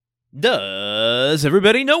Does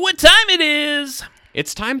everybody know what time it is?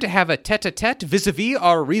 It's time to have a tete-a-tete vis-a-vis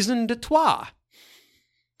our raison de trois.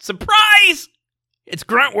 Surprise! It's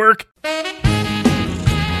grunt work.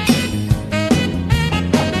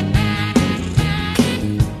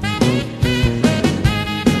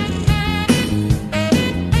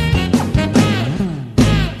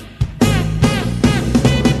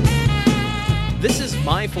 This is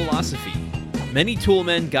my philosophy. Many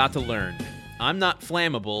toolmen got to learn. I'm not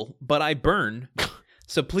flammable, but I burn.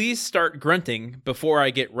 So please start grunting before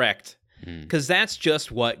I get wrecked. Because that's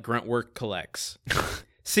just what grunt work collects.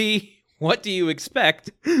 See, what do you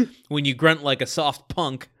expect when you grunt like a soft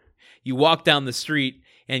punk? You walk down the street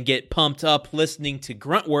and get pumped up listening to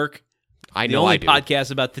Grunt Work. I the know only I do.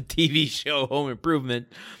 podcast about the TV show Home Improvement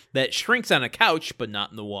that shrinks on a couch but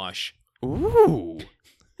not in the wash. Ooh.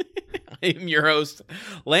 I'm your host,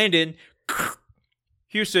 Landon.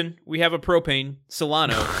 Houston, we have a propane,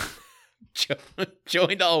 Solano.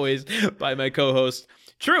 Joined always by my co-host,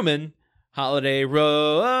 Truman, Holiday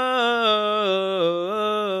Road.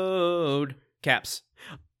 Caps.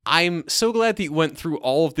 I'm so glad that you went through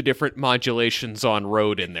all of the different modulations on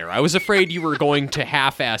road in there. I was afraid you were going to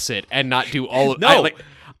half-ass it and not do all of No.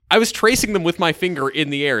 I was tracing them with my finger in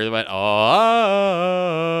the air. They went,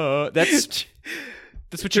 that's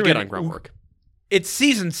what you get on Grunt Work. It's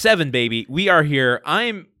season 7, baby. We are here.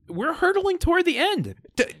 We're hurtling toward the end.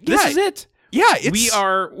 This is it. Yeah,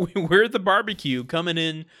 we're the barbecue coming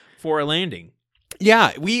in for a landing.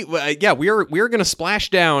 Yeah, we're gonna splash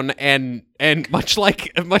down and much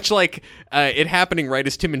like it happening right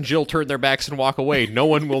as Tim and Jill turn their backs and walk away, no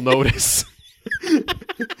one will notice.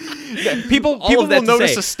 People will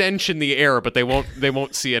notice a stench in the air, but they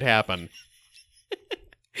won't see it happen.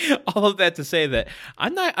 All of that to say that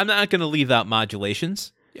I'm not going to leave out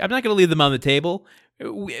modulations. I'm not going to leave them on the table.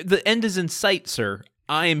 The end is in sight, sir.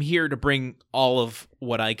 I am here to bring all of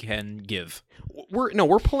what I can give.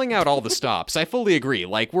 We're pulling out all the stops. I fully agree.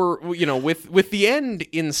 Like with the end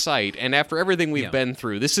in sight, and after everything we've been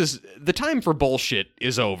through, this is the time for bullshit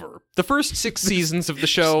is over. The first 6 seasons of the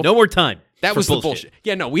show, no more time. That was the bullshit.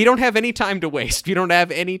 Yeah, no, we don't have any time to waste. We don't have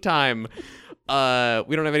any time.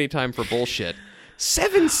 We don't have any time for bullshit.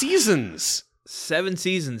 7 seasons. 7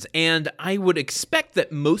 seasons, and I would expect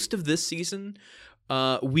that most of this season,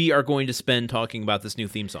 we are going to spend talking about this new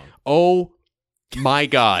theme song. Oh my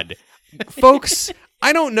God. Folks,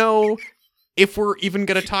 I don't know if we're even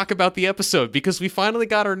going to talk about the episode because we finally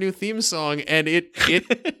got our new theme song and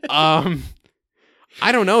I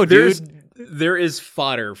don't know, dude. There is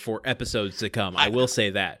fodder for episodes to come. I will say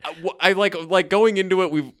that. I like going into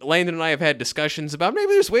it. Landon and I have had discussions about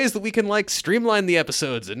maybe there's ways that we can streamline the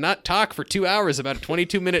episodes and not talk for 2 hours about a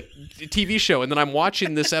 22-minute TV show. And then I'm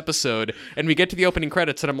watching this episode and we get to the opening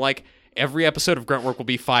credits and I'm like, every episode of Grunt Work will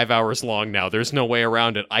be 5 hours long now. There's no way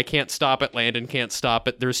around it. I can't stop it. Landon can't stop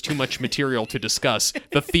it. There's too much material to discuss.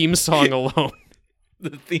 The theme song alone.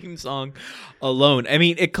 The theme song alone. I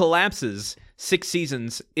mean, it collapses 6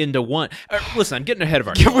 seasons into one. Listen, I'm getting ahead of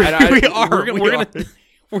ourselves. We're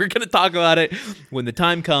gonna talk about it when the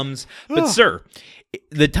time comes. But sir,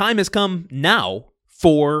 the time has come now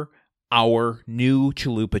for our new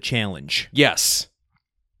Chalupa challenge. Yes.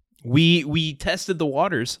 We tested the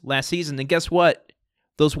waters last season, and guess what?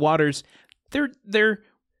 Those waters, they're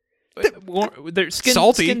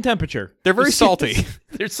salty. Skin temperature. They're very salty.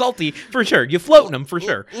 They're salty for sure. You float in them for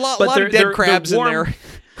sure. A lot of dead crabs in there.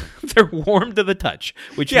 They're warm to the touch,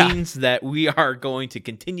 which means that we are going to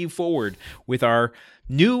continue forward with our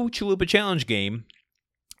new Chalupa Challenge game,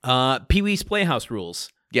 Pee-wee's Playhouse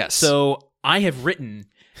rules. Yes. So I have written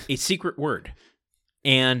a secret word.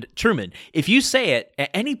 And Truman, if you say it at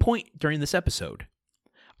any point during this episode,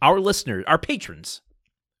 our listeners, our patrons,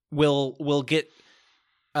 will get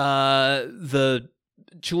the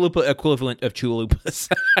Chalupa equivalent of chalupas.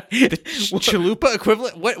 The Chalupa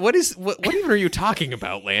equivalent? What even are you talking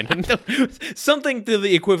about, Landon? Something to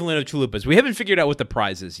the equivalent of chalupas. We haven't figured out what the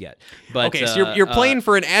prize is yet. But okay, so you're playing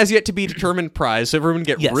for an as yet to be determined prize. So everyone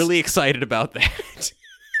get really excited about that.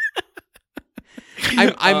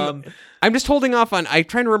 I'm just holding off on. I'm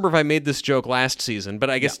trying to remember if I made this joke last season, but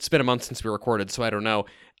I guess it's been a month since we recorded, so I don't know.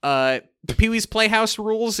 Pee-wee's Playhouse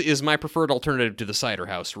rules is my preferred alternative to the Cider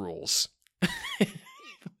House rules.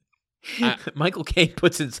 Michael Caine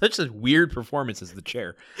puts in such a weird performance as the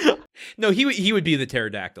chair. No, he would be the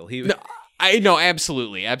pterodactyl. I know,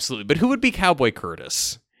 absolutely. But who would be Cowboy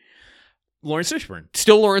Curtis? Lawrence Fishburne.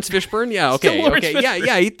 Still Lawrence Fishburne? Yeah, okay. Still Lawrence Fishburne.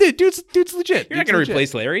 Yeah. Dude's legit. You're not going to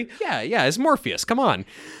replace Larry. Yeah, it's Morpheus. Come on.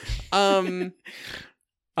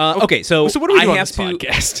 Okay, so what do we do on have this to,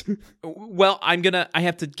 podcast? Well, I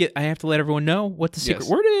have to let everyone know what the secret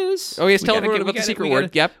word is. Oh, yes, tell everyone about the secret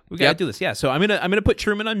word. Yep. We got to do this. Yeah. So I'm gonna put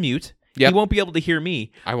Truman on mute. Yep. He won't be able to hear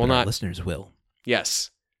me. I will but our not. listeners will.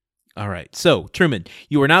 Yes. All right. So, Truman,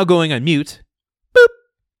 you are now going on mute. Boop.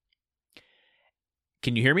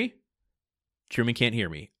 Can you hear me? Truman can't hear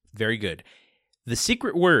me. Very good. The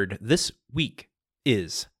secret word this week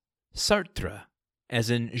is Sartre, as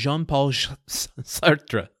in Jean-Paul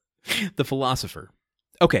Sartre, the philosopher.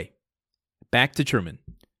 Okay. Back to Truman.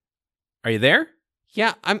 Are you there?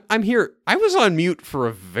 Yeah, I'm here. I was on mute for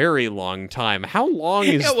a very long time. How long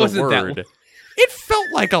is It the wasn't that word? long. It felt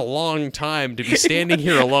like a long time to be standing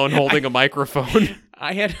here alone holding a microphone.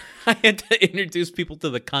 I had to introduce people to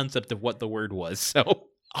the concept of what the word was. So,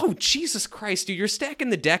 Oh, Jesus Christ, dude, you're stacking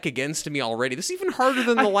the deck against me already. This is even harder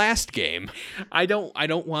than the last game. I don't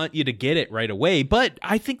want you to get it right away, but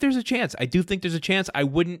I think there's a chance. I do think there's a chance. I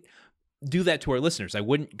wouldn't do that to our listeners. I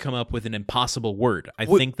wouldn't come up with an impossible word. I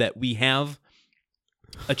think that we have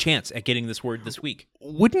a chance at getting this word this week.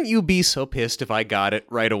 Wouldn't you be so pissed if I got it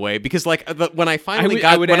right away? Because, like, when I I finally would,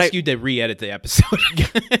 got... I would ask you to re-edit the episode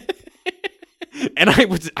again. And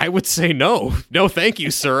I would say no, thank you,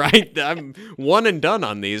 sir. I'm one and done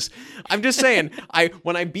on these. I'm just saying,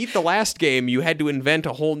 when I beat the last game, you had to invent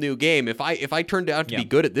a whole new game. If I turned out to be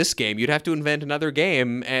good at this game, you'd have to invent another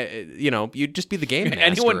game. You'd just be the game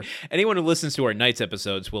master. Anyone who listens to our Nights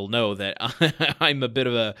episodes will know that I'm a bit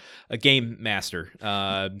of a game master.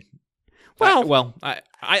 Master,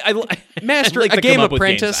 I like a to game come up with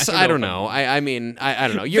apprentice. games. I don't know. I mean, I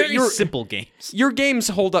don't know. Your simple games. Your games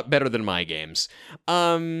hold up better than my games.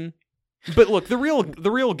 But look, the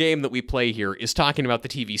real game that we play here is talking about the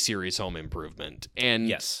TV series Home Improvement. And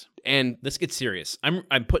yes, and let's get serious.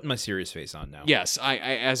 I'm putting my serious face on now. Yes, I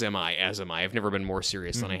as am I. I've never been more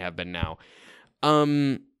serious than I have been now.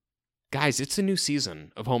 Guys, it's a new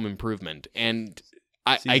season of Home Improvement, and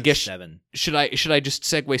I guess 7. should I just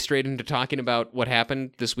segue straight into talking about what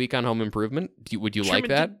happened this week on Home Improvement? Would you like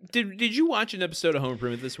that? Did you watch an episode of Home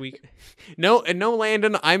Improvement this week? No,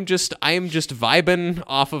 Landon. I am just vibing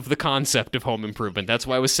off of the concept of Home Improvement. That's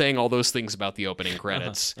why I was saying all those things about the opening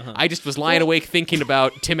credits. I just was lying awake thinking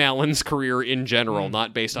about Tim Allen's career in general,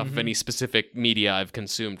 not based off of any specific media I've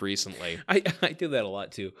consumed recently. I do that a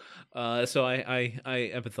lot too, so I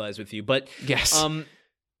empathize with you. But yes.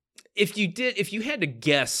 If you had to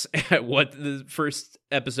guess at what the first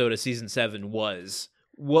episode of season 7 was,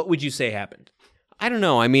 what would you say happened? I don't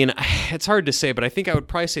know. I mean, it's hard to say, but I think I would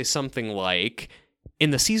probably say something like,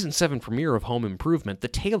 in the season 7 premiere of Home Improvement, the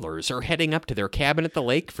Taylors are heading up to their cabin at the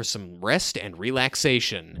lake for some rest and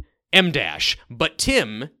relaxation. But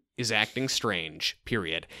Tim is acting strange,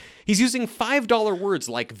 period. He's using $5 words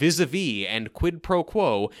like vis-a-vis and quid pro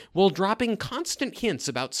quo while dropping constant hints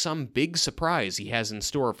about some big surprise he has in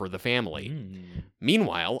store for the family.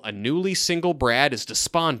 Meanwhile, a newly single Brad is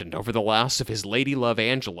despondent over the loss of his lady love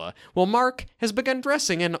Angela, while Mark has begun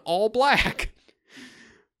dressing in all black.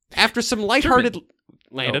 After some lighthearted...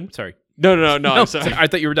 Landon? Oh, sorry. No, I'm sorry. I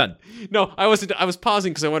thought you were done. No, I wasn't. I was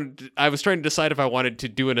pausing because I was trying to decide if I wanted to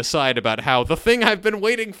do an aside about how the thing I've been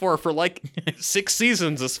waiting for like 6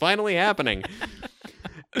 seasons is finally happening.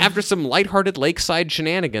 After some lighthearted lakeside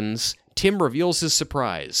shenanigans, Tim reveals his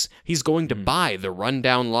surprise. He's going to buy the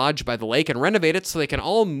rundown lodge by the lake and renovate it so they can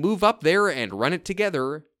all move up there and run it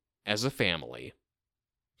together as a family.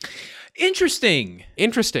 Interesting.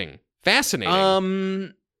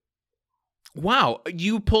 Fascinating. Wow,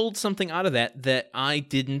 you pulled something out of that I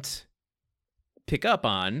didn't pick up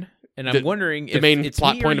on, and I'm wondering if the main it's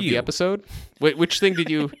plot me or point of you. the episode. Which thing did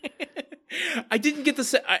you? I didn't get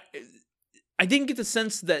the I didn't get the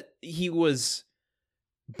sense that he was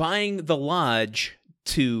buying the lodge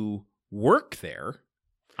to work there.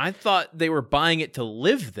 I thought they were buying it to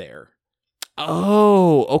live there.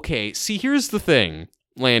 Oh, okay. See, here's the thing,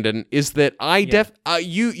 Landon, is that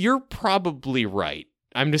you're probably right.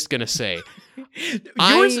 I'm just gonna say.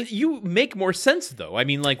 You make more sense though. I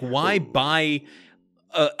mean, like, why buy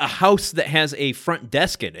a house that has a front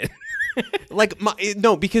desk in it?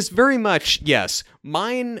 Because very much yes.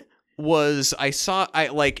 Mine was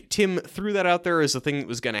Tim threw that out there as a thing that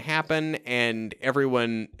was going to happen, and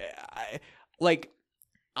everyone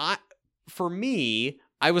for me,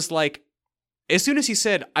 I was like, as soon as he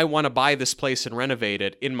said I want to buy this place and renovate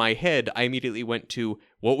it, in my head I immediately went to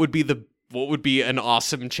what would be an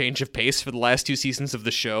awesome change of pace for the last 2 seasons of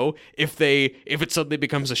the show if it suddenly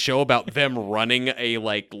becomes a show about them running a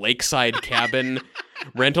lakeside cabin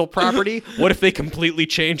rental property? What if they completely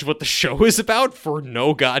change what the show is about for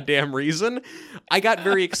no goddamn reason? I got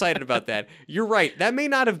very excited about that. You're right. That may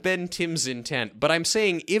not have been Tim's intent, but I'm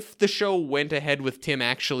saying if the show went ahead with Tim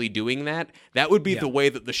actually doing that, that would be the way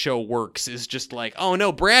that the show works, is just like, oh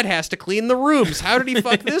no, Brad has to clean the rooms. How did he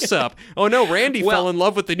fuck this up? Oh no, Randy fell in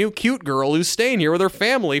love with the new cute girl who's staying here with her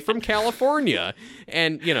family from California.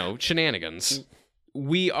 And, shenanigans.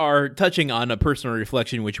 We are touching on a personal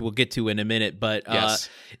reflection, which we'll get to in a minute, but Yes.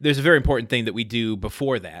 there's a very important thing that we do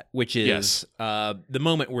before that, which is the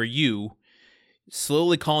moment where you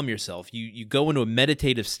slowly calm yourself. You go into a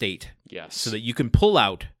meditative state, Yes. so that you can pull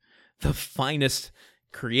out the finest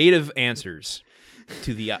creative answers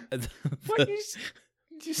to the.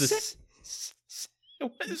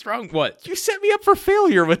 What Is wrong? What? You set me up for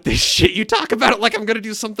failure with this shit. You talk about it like I'm going to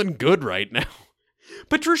do something good right now.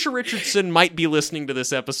 Patricia Richardson might be listening to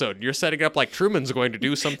this episode. You're setting it up like Truman's going to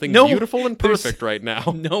do something beautiful and perfect right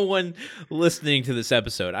now. No one listening to this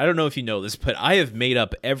episode. I don't know if you know this, but I have made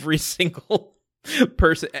up every single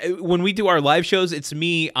person. When we do our live shows, it's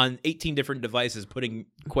me on 18 different devices putting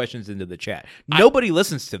questions into the chat. Nobody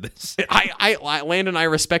listens to this. Landon, I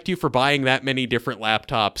respect you for buying that many different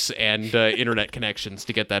laptops and internet connections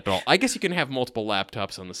to get that all. I guess you can have multiple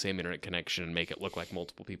laptops on the same internet connection and make it look like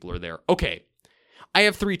multiple people are there. Okay. I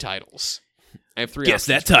have 3 titles. I have 3 Guess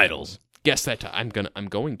options that title. Guess that I'm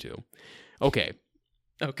going to. Okay.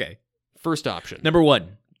 Okay. First option. Number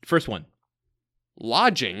 1. First one.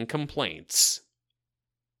 Lodging complaints.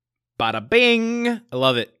 Bada bing. I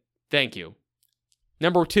love it. Thank you.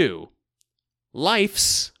 Number 2.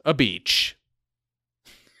 Life's a beach.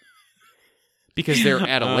 Because they're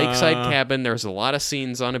at a lakeside cabin. There's a lot of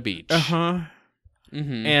scenes on a beach. Uh-huh.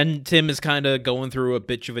 Mm-hmm. And Tim is kind of going through a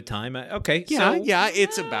bitch of a time. Okay, Yeah,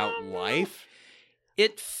 it's about life.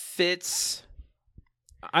 It fits.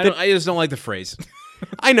 I just don't like the phrase.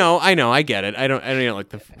 I know, I get it. I don't like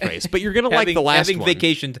the phrase, but you're gonna like the last having one.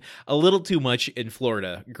 vacationed a little too much in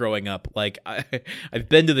Florida growing up. Like I've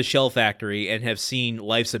been to the Shell Factory and have seen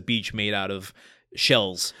Life's a Beach made out of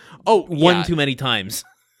shells. One too many times.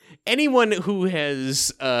 Anyone who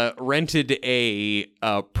has rented a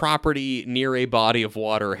property near a body of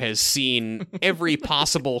water has seen every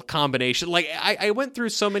possible combination. Like, I went through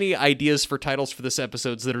so many ideas for titles for this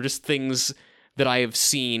episodes that are just things that I have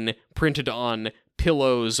seen printed on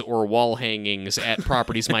pillows or wall hangings at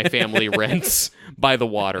properties my family rents by the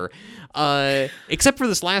water. Except for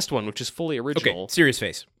this last one, which is fully original. Okay, serious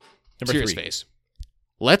face. Number Serious 3. face.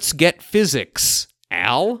 Let's get physics,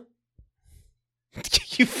 Al.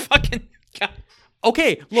 You fucking God.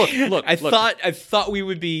 Okay, look. I thought we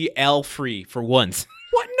would be Al free for once.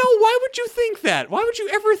 What? No, why would you think that? Why would you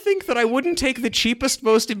ever think that I wouldn't take the cheapest,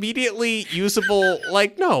 most immediately usable,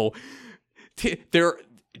 no. There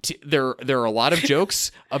are a lot of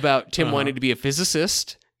jokes about Tim wanting to be a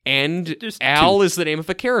physicist, and There's Al 2. is the name of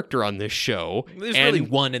a character on this show. There's really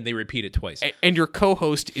one, and they repeat it twice. And your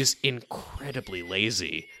co-host is incredibly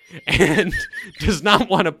lazy and does not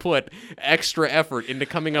want to put extra effort into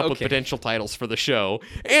coming up with potential titles for the show.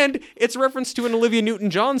 And it's reference to an Olivia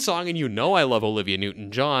Newton-John song, and I love Olivia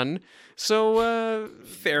Newton-John. So,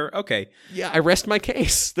 Fair. Okay. yeah, I rest my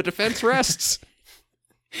case. The defense rests.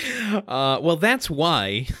 Well, that's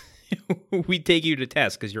why we take you to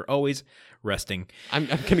task, because you're always resting. I'm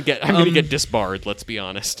gonna get disbarred. Let's be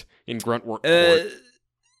honest. In grunt work court.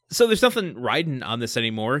 So there's nothing riding on this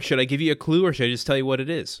anymore. Should I give you a clue, or should I just tell you what it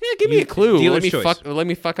is? Yeah, give me a clue. Dealer's choice. Let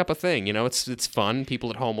me fuck up a thing. It's fun. People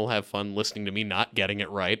at home will have fun listening to me not getting it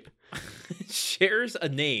right. Shares a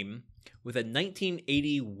name with a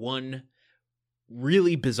 1981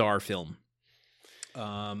 really bizarre film.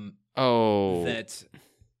 That.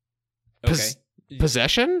 Okay.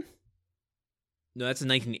 Possession? No, that's a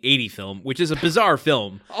 1980 film, which is a bizarre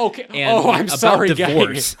film. Okay. And I'm about sorry,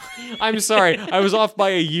 divorce. guys. I'm sorry. I was off by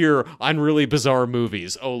a year on really bizarre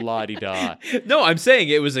movies. Oh, la-di-da. No, I'm saying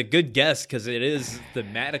it was a good guess because it is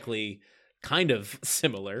thematically kind of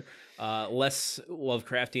similar. Less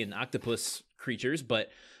Lovecraftian octopus creatures,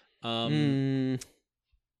 but I'm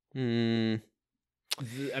trying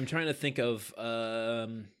to think of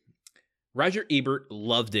Roger Ebert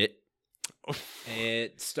loved it.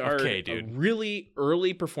 It starred a really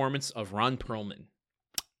early performance of Ron Perlman.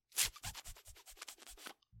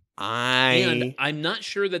 And I'm not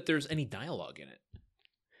sure that there's any dialogue in it.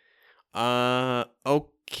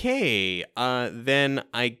 Okay. Then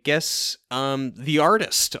I guess The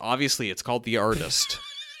Artist. Obviously, it's called The Artist.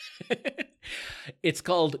 It's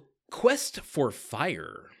called Quest for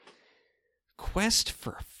Fire. Quest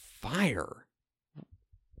for Fire?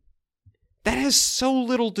 That has so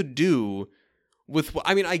little to do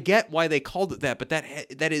I mean, I get why they called it that, but that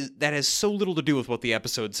has so little to do with what the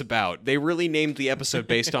episode's about. They really named the episode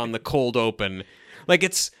based on the cold open. Like,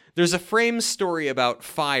 there's a frame story about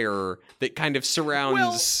fire that kind of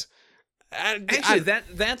surrounds.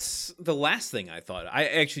 That's the last thing I thought. I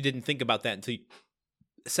actually didn't think about that until you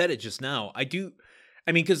said it just now.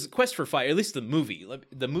 I mean, because Quest for Fire, at least the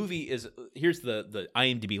movie is, here's the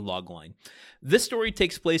IMDb logline. This story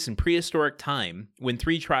takes place in prehistoric time when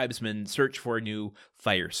 3 tribesmen search for a new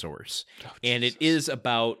fire source. And it is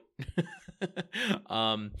about,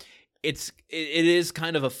 it is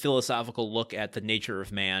kind of a philosophical look at the nature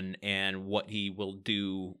of man and what he will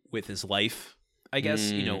do with his life, I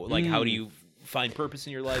guess. Like how do you find purpose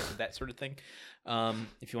in your life, that sort of thing.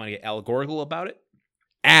 If you want to get allegorical about it.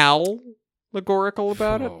 Allegorical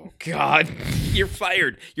about it? Oh, God. You're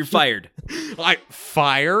fired. You're fired.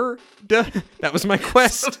 Fired? That was my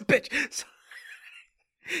quest. Bitch.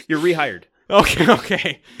 You're rehired.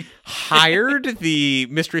 Okay. Hired, the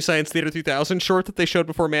Mystery Science Theater 3000 short that they showed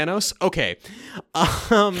before Manos? Okay.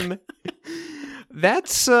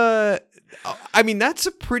 That's a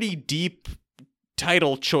pretty deep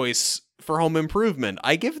title choice for Home Improvement.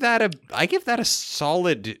 I give that a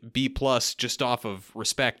solid B+ just off of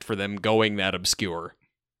respect for them going that obscure.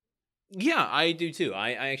 Yeah, I do too.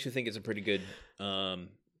 I actually think it's a pretty good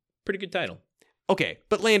title. Okay,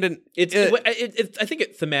 but Landon, I think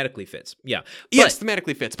it thematically fits. Yeah, yes,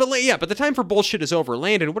 thematically fits. But but the time for bullshit is over.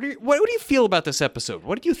 Landon, what do you feel about this episode?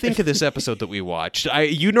 What did you think of this episode that we watched?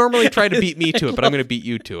 You normally try to beat me to it, but I'm going to beat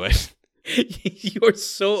you to it. You are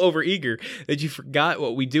so overeager that you forgot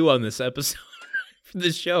what we do on this episode.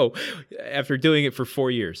 This show after doing it for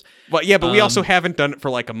 4 years. Well, yeah, but we also haven't done it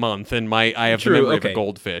for like a month, and I have the memory of a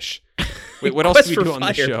goldfish. Wait, what else do we do on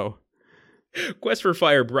this show? Quest for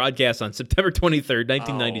Fire broadcast on September 23rd,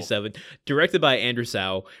 1997, directed by Andrew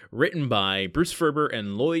Sau, written by Bruce Ferber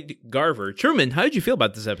and Lloyd Garver. Truman, how did you feel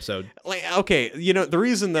about this episode? Okay, the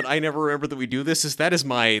reason that I never remember that we do this is that is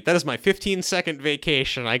my 15-second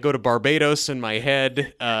vacation. I go to Barbados in my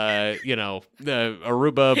head, the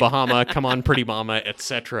Aruba, Bahama, Come On Pretty Mama,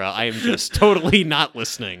 etc. I am just totally not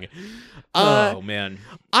listening. Oh, man.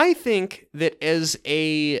 I think that as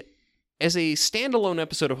a standalone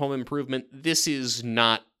episode of Home Improvement, this is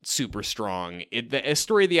not super strong. The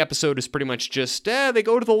story of the episode is pretty much just, they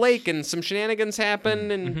go to the lake and some shenanigans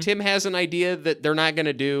happen, and Tim has an idea that they're not going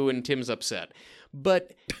to do, and Tim's upset.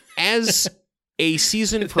 But as a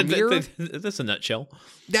season premiere... That's a nutshell.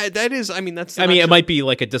 That is, that's the nutshell. It might be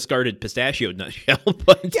like a discarded pistachio nutshell,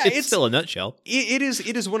 but it's still a nutshell. It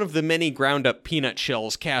is one of the many ground-up peanut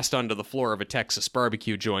shells cast onto the floor of a Texas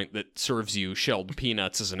barbecue joint that serves you shelled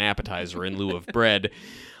peanuts as an appetizer in lieu of bread.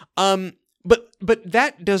 But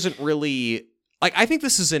that doesn't really... I think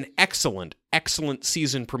this is an excellent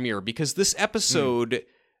season premiere, because this episode...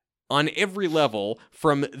 on every level,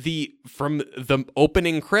 from the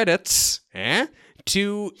opening credits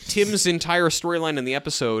to Tim's entire storyline in the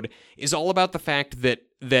episode, is all about the fact that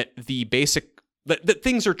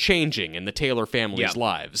things are changing in the Taylor family's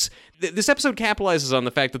lives. This episode capitalizes on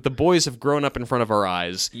the fact that the boys have grown up in front of our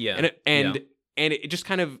eyes, and it just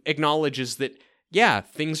kind of acknowledges that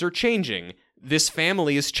things are changing. This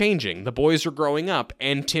family is changing. The boys are growing up,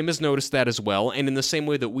 and Tim has noticed that as well. And in the same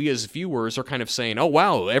way that we as viewers are kind of saying, oh,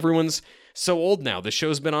 wow, everyone's so old now. The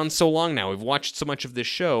show's been on so long now. We've watched so much of this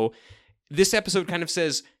show. This episode kind of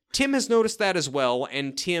says, Tim has noticed that as well,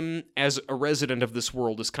 and Tim, as a resident of this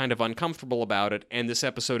world, is kind of uncomfortable about it, and this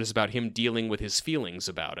episode is about him dealing with his feelings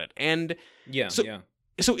about it. And so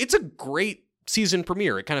it's a great season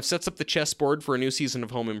premiere. It kind of sets up the chessboard for a new season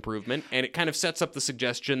of Home Improvement, and it kind of sets up the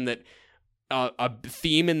suggestion that a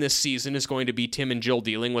theme in this season is going to be Tim and Jill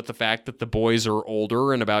dealing with the fact that the boys are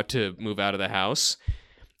older and about to move out of the house.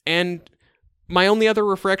 And my only other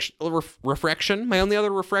reflection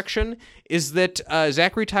is that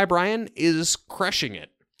Zachary Ty Bryan is crushing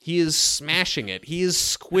it. He is smashing it. He is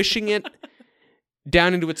squishing it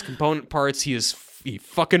down into its component parts. He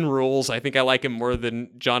fucking rules. I think I like him more than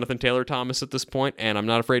Jonathan Taylor Thomas at this point, and I'm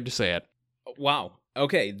not afraid to say it. Wow.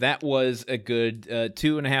 Okay, that was a good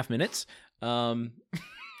 2.5 minutes. Well,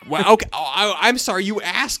 okay. I'm sorry, you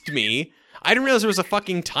asked me. I didn't realize there was a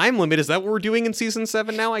fucking time limit. Is that what we're doing in season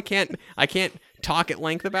 7 now? I can't talk at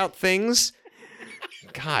length about things.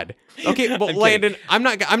 God. Okay, well, Landon, I'm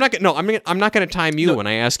not going to time you when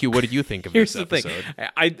I ask you what did you think of this episode. Here's the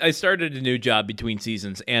thing. I started a new job between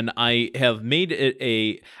seasons, and I have made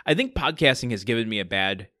it I think podcasting has given me a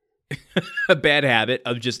bad habit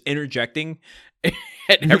of just interjecting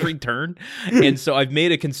at every turn. And so I've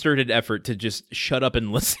made a concerted effort to just shut up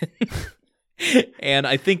and listen. And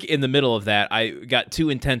I think in the middle of that, I got too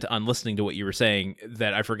intent on listening to what you were saying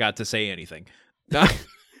that I forgot to say anything.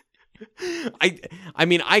 I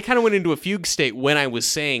mean, I kind of went into a fugue state when I was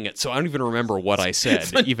saying it, so I don't even remember what I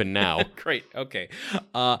said, even now. Great. Okay.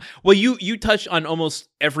 Well, you touched on almost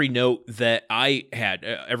every note that I had,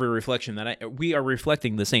 every reflection that we are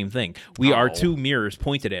reflecting the same thing. We are two mirrors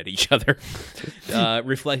pointed at each other,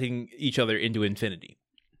 reflecting each other into infinity.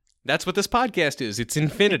 That's what this podcast is. It's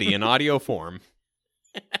infinity in audio form.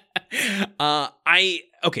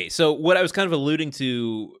 Okay, so what I was kind of alluding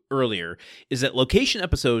to earlier is that location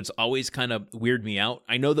episodes always kind of weird me out.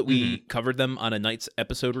 I know that we covered them on a Knights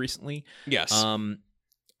episode recently. Yes.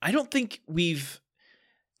 I don't think we've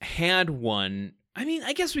had one. I mean,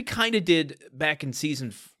 I guess we kind of did back in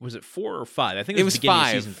season. Was it 4 or 5? I think it was beginning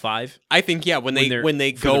 5. Of season 5. I think when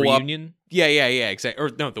they go the up. reunion. Yeah, exactly.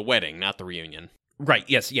 Or no, the wedding, not the reunion. Right.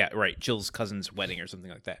 Yes. Yeah. Right. Jill's cousin's wedding or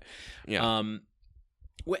something like that. Yeah.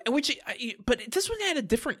 But this one had a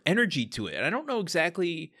different energy to it. I don't know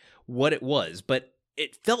exactly what it was, but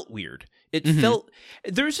it felt weird. It felt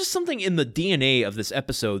there's just something in the DNA of this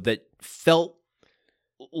episode that felt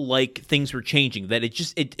like things were changing. That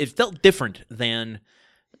it felt different than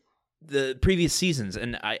the previous seasons,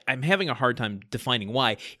 and I'm having a hard time defining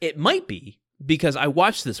why. It might be because I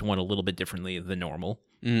watched this one a little bit differently than normal.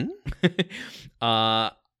 I'm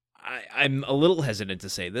a little hesitant to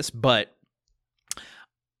say this, but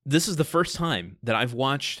this is the first time that I've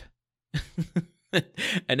watched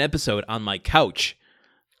an episode on my couch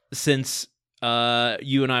since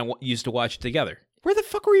you and I used to watch it together. Where the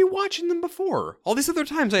fuck were you watching them before? All these other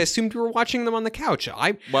times I assumed you were watching them on the couch.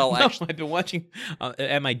 Actually, I've been watching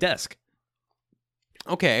at my desk.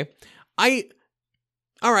 Okay.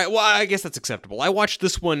 All right, well, I guess that's acceptable. I watched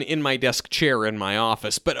this one in my desk chair in my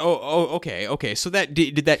office, but okay. So that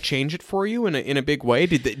did that change it for you in a big way?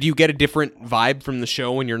 Do you get a different vibe from the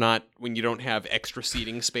show when you don't have extra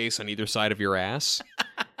seating space on either side of your ass?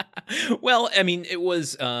 Well, I mean, it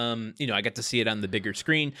was I got to see it on the bigger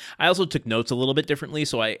screen. I also took notes a little bit differently,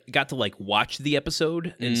 so I got to watch the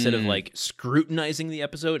episode instead of scrutinizing the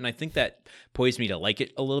episode, and I think that poised me to like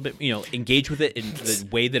it a little bit, engage with it in the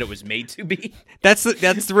way that it was made to be. That's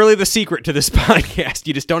really the secret to this podcast.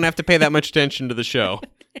 You just don't have to pay that much attention to the show.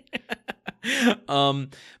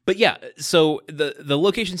 But yeah, so the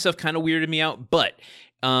location stuff kind of weirded me out, but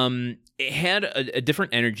it had a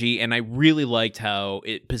different energy, and I really liked how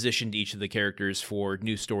it positioned each of the characters for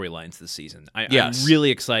new storylines this season. I'm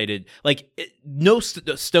really excited. No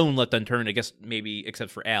stone left unturned, I guess, maybe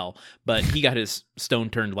except for Al, but he got his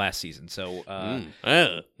stone turned last season. So,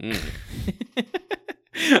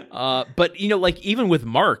 but even with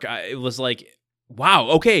Mark, it was like, wow,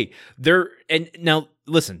 okay, and now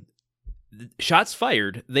listen, shots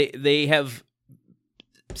fired. They have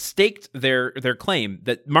staked their claim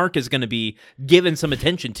that Mark is going to be given some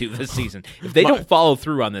attention to this season. If they don't follow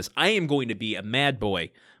through on this, I am going to be a mad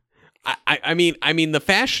boy. I mean, the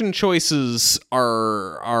fashion choices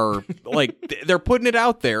are they're putting it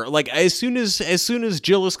out there. As soon as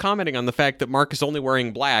Jill is commenting on the fact that Mark is only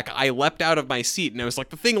wearing black, I leapt out of my seat and I was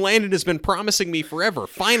like, the thing Landon has been promising me forever.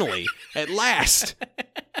 Finally, at last.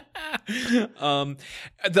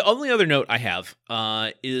 The only other note I have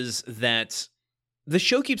is that the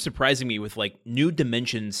show keeps surprising me with new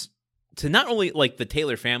dimensions to not only the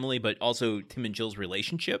Taylor family, but also Tim and Jill's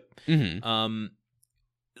relationship. Every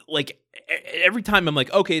time I'm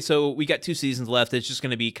like, okay, so we got 2 seasons left. It's just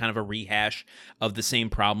going to be kind of a rehash of the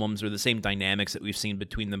same problems or the same dynamics that we've seen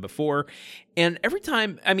between them before. And every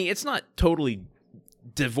time, I mean, it's not totally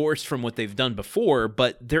divorced from what they've done before,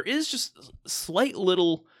 but there is just slight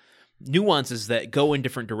little nuances that go in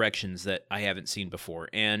different directions that I haven't seen before.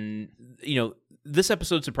 And, this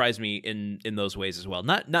episode surprised me in those ways as well.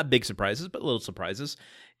 Not big surprises, but little surprises.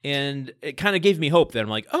 And it kind of gave me hope that I'm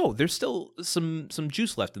like, oh, there's still some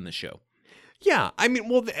juice left in this show. Yeah, I mean,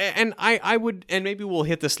 well, and I would, and maybe we'll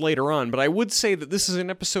hit this later on, but I would say that this is an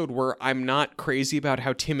episode where I'm not crazy about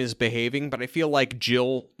how Tim is behaving, but I feel like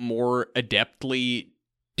Jill more adeptly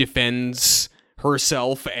defends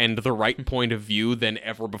herself and the right point of view than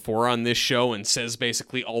ever before on this show and says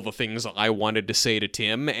basically all the things I wanted to say to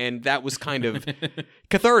Tim, and that was kind of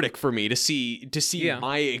cathartic for me to see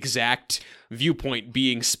my exact viewpoint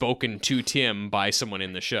being spoken to Tim by someone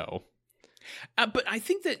in the show. But I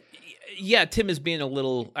think that Tim is being a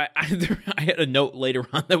little. I had a note later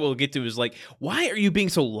on that we'll get to. Is why are you being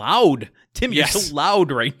so loud, Tim? You're so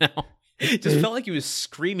loud right now. It just felt like he was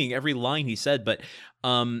screaming every line he said. But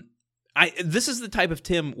this is the type of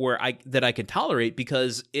Tim where I can tolerate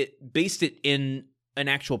because it based it in an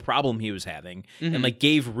actual problem he was having and like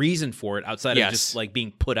gave reason for it outside of just like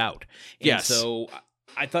being put out. And so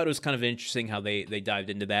I thought it was kind of interesting how they dived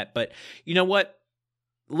into that. But you know what?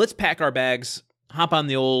 Let's pack our bags, hop on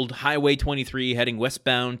the old Highway 23 heading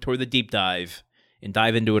westbound toward the deep dive, and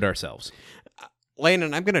dive into it ourselves.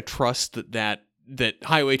 Landon, I'm going to trust that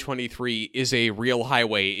Highway 23 is a real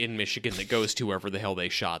highway in Michigan that goes to wherever the hell they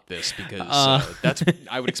shot this, because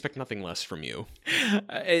I would expect nothing less from you.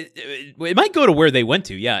 It might go to where they went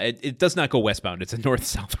to. Yeah, it does not go westbound. It's a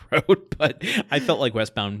north-south road, but I felt like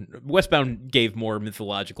westbound gave more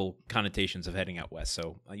mythological connotations of heading out west,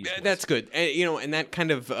 so I used west. That's good. And that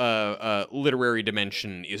kind of literary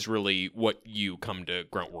dimension is really what you come to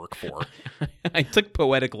grunt work for. I took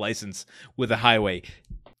poetic license with a highway.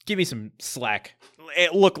 Give me some slack.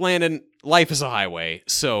 Look, Landon, life is a highway,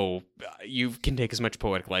 so you can take as much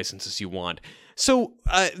poetic license as you want. So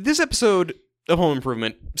this episode of Home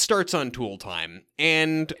Improvement starts on Tool Time,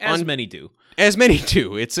 and many do. As many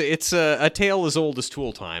do. It's a tale as old as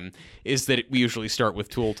Tool Time, is that we usually start with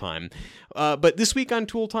Tool Time. But this week on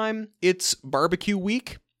Tool Time, it's barbecue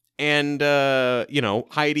week. And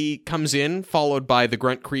Heidi comes in, followed by the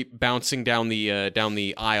grunt creep bouncing down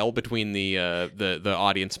the aisle between the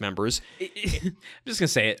audience members. I'm just gonna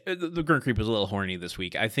say it. The grunt creep was a little horny this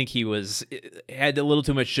week. I think he had a little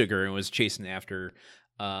too much sugar and was chasing after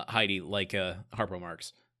Heidi like Harpo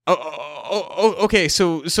Marx. Okay.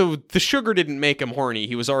 So the sugar didn't make him horny.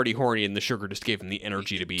 He was already horny, and the sugar just gave him the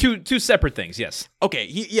energy to be two separate things. Yes. Okay.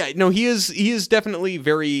 He is definitely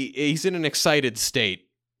he's in an excited state.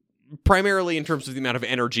 Primarily in terms of the amount of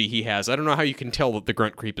energy he has. I don't know how you can tell that the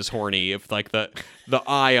grunt creep is horny if like the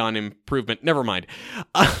eye on improvement. Never mind.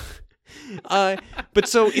 But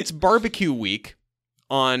so it's barbecue week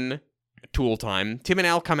on Tool Time. Tim and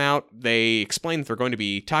Al come out. They explain that they're going to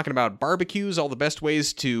be talking about barbecues, all the best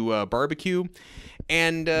ways to barbecue.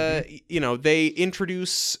 And, they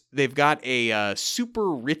introduce, they've got a super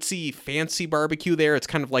ritzy, fancy barbecue there. It's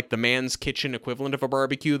kind of like the man's kitchen equivalent of a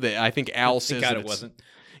barbecue that I think Al says that it wasn't.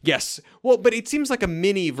 Yes. Well, but it seems like a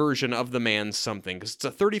mini version of the man's something, because it's a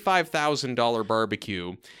 $35,000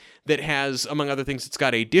 barbecue that has, among other things, it's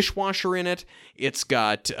got a dishwasher in it. It's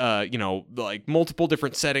got, like multiple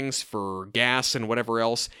different settings for gas and whatever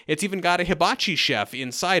else. It's even got a hibachi chef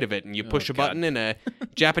inside of it, and you push a button and a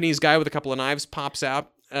Japanese guy with a couple of knives pops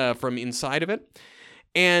out from inside of it.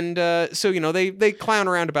 And so they clown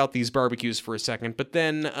around about these barbecues for a second, but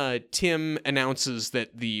then Tim announces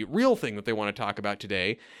that the real thing that they want to talk about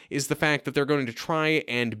today is the fact that they're going to try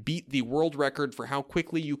and beat the world record for how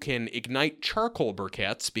quickly you can ignite charcoal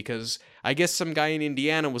briquettes, because I guess some guy in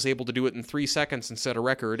Indiana was able to do it in 3 seconds and set a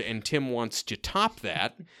record, and Tim wants to top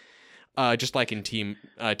that, just like in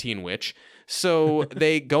Teen Witch. So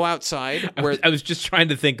they go outside. I was just trying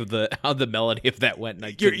to think of how the melody of that went, and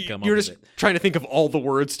I couldn't come up with it. You're just trying to think of all the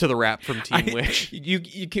words to the rap from Teen Witch.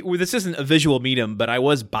 This isn't a visual medium, but I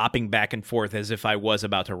was bopping back and forth as if I was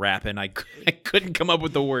about to rap, and I couldn't come up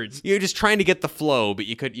with the words. You're just trying to get the flow, but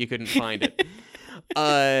you couldn't find it.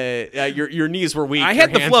 Your knees were weak. I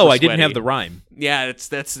had the flow. I didn't have the rhyme. Yeah,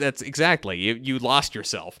 that's exactly. You lost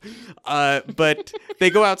yourself. But they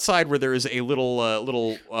go outside where there is a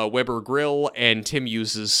little Weber grill, and Tim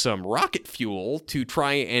uses some rocket fuel to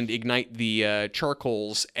try and ignite the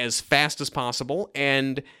charcoals as fast as possible,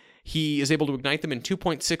 and he is able to ignite them in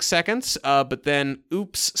 2.6 seconds. But then,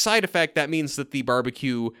 oops, side effect. That means that the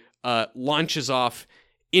barbecue launches off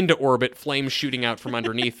into orbit, flames shooting out from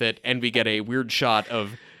underneath it, and we get a weird shot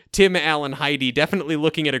of Tim, Al, and Heidi definitely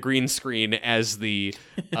looking at a green screen as the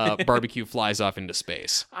barbecue flies off into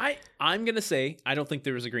space. I'm going to say I don't think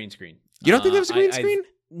there was a green screen. You don't think there was a green screen?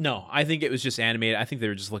 No, I think it was just animated. I think they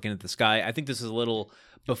were just looking at the sky. I think this is a little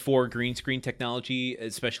before green screen technology,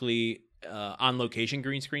 especially on-location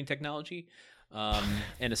green screen technology,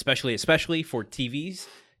 and especially for TV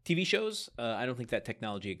shows. I don't think that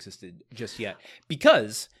technology existed just yet,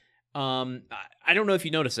 because I don't know if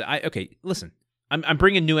you notice it. Listen, I'm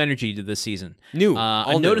bringing new energy to this season.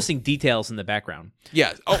 I'm noticing details in the background.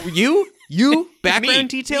 Yeah. Oh, you background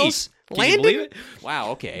details. Can you believe it?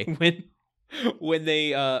 Wow. Okay.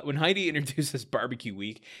 When Heidi introduces barbecue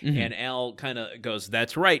week, and Al kind of goes,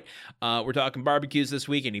 "That's right, we're talking barbecues this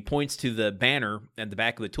week," and he points to the banner at the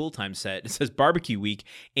back of the Tool Time set. It says barbecue week,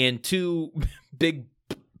 and two big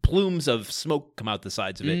plumes of smoke come out the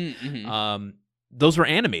sides of it. Those were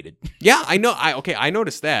animated. Yeah, I know. I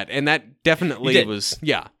noticed that, and that definitely was.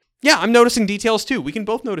 Yeah. I'm noticing details too. We can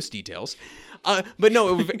both notice details. But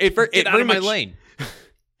no, it get out very of my much, lane.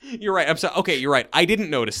 You're right. I'm sorry. Okay, you're right. I didn't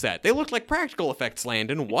notice that. They looked like practical effects,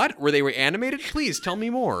 Landon. What? Were they animated? Please tell me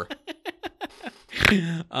more.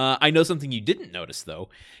 I know something you didn't notice, though,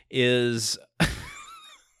 is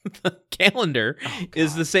the calendar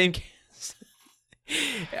is the same.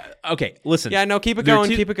 Okay, listen. Yeah, no, keep it going.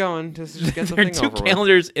 Keep it going. Just get the there are thing two over with.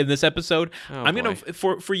 calendars in this episode. Oh, I'm gonna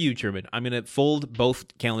boy. for you, Truman. I'm gonna fold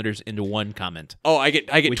both calendars into one comment. Oh, I get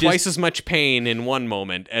Which twice as much pain in one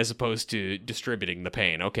moment as opposed to distributing the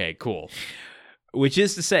pain. Okay, cool. Which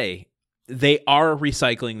is to say, they are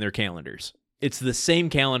recycling their calendars. It's the same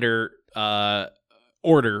calendar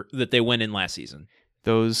order that they went in last season.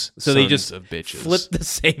 Those So they just of bitches. flip the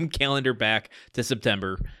same calendar back to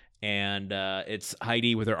September, and it's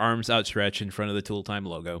Heidi with her arms outstretched in front of the Tool Time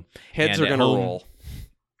logo. Heads And are at gonna home- roll.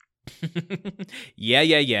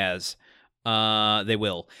 Yes. They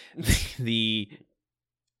will. The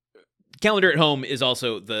calendar at home is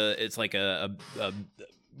also it's like a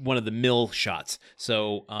one of the mill shots.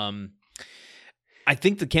 So I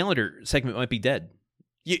think the calendar segment might be dead.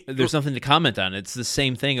 There's nothing to comment on. It's the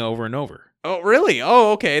same thing over and over. Oh, really?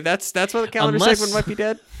 Oh, okay. That's why the calendar segment might be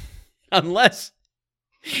dead. Unless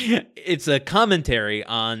it's a commentary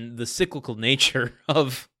on the cyclical nature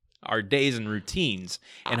of our days and routines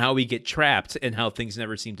and how we get trapped and how things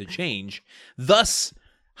never seem to change, thus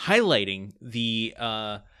highlighting the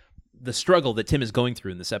struggle that Tim is going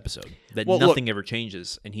through in this episode, that nothing ever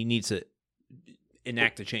changes and he needs to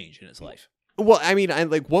enact a change in his life. Well, I mean,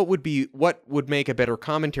 what would make a better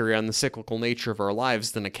commentary on the cyclical nature of our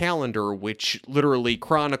lives than a calendar which literally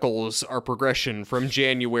chronicles our progression from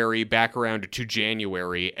January back around to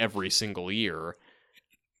January every single year?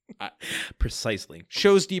 Precisely.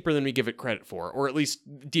 Shows deeper than we give it credit for, or at least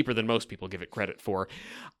deeper than most people give it credit for.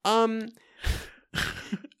 I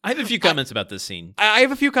have a few comments about this scene. I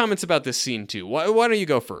have a few comments about this scene, too. Why don't you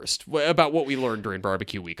go first? About what we learned during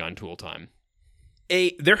barbecue week on Tool Time.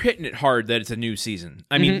 They're hitting it hard that it's a new season.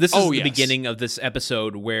 I mean, this is the yes. beginning of this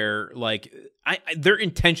episode where, like, they're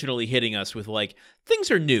intentionally hitting us with, like, things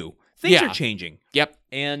are new. Things are changing. Yep.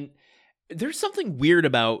 And there's something weird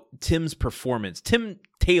about Tim's performance, Tim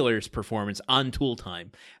Taylor's performance on Tool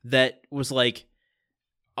Time, that was, like,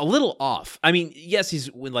 a little off. I mean, yes, he's,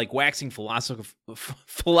 like, waxing philosophy.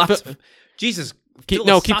 Jesus. Keep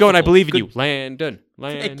going. I believe in you. Good. Landon.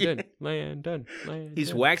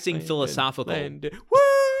 He's waxing philosophical. Landon.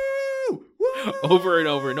 Woo! Over and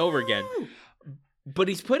over and over again. But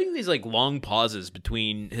he's putting these like long pauses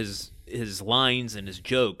between his lines and his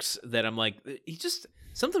jokes that I'm like, he just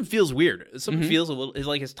something feels weird. Something feels a little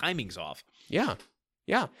like his timing's off. Yeah.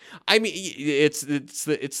 I mean, it's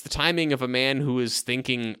the timing of a man who is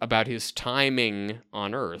thinking about his timing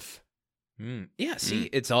on Earth. Yeah, see,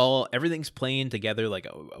 everything's playing together like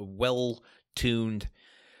a well-tuned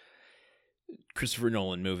Christopher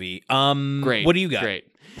Nolan movie. Great. What do you got? Great.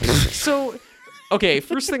 So, okay,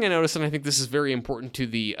 first thing I noticed, and I think this is very important to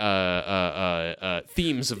the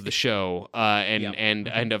themes of the show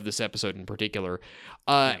and of this episode in particular.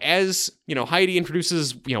 As Heidi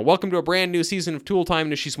introduces, welcome to a brand new season of Tool Time.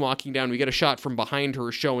 And as she's walking down, we get a shot from behind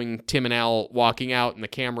her showing Tim and Al walking out, and the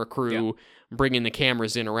camera crew bringing the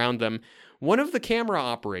cameras in around them. One of the camera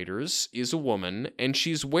operators is a woman, and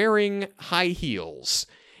she's wearing high heels.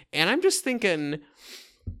 And I'm just thinking,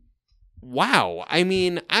 wow. I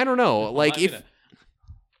mean, I don't know. Like, they're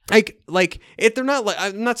not like,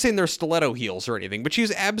 I'm not saying they're stiletto heels or anything, but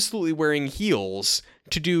she's absolutely wearing heels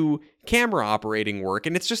to do camera operating work.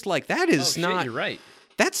 And it's just like, that is not, you're right.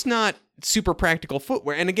 That's not super practical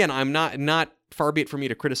footwear. And again, I'm not far be it for me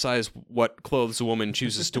to criticize what clothes a woman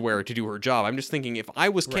chooses to wear to do her job. I'm just thinking if I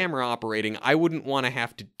was camera operating, I wouldn't want to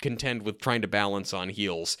have to contend with trying to balance on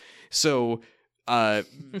heels. So,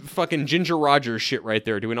 fucking Ginger Rogers shit right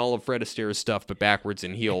there, doing all of Fred Astaire's stuff, but backwards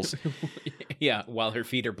in heels. Yeah, while her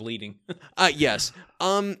feet are bleeding. Yes.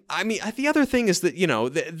 I mean, the other thing is that,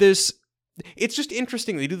 there's... It's just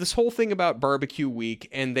interesting. They do this whole thing about barbecue week,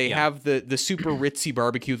 and they have the super ritzy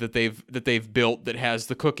barbecue that they've built that has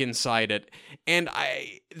the cook inside it, and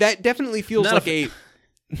that definitely feels Not like they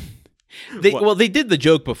did the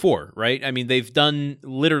joke before, right? I mean, they've done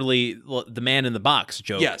literally the man in the box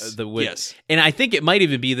joke. Yes, yes. And I think it might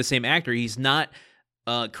even be the same actor. He's not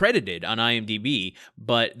credited on IMDb,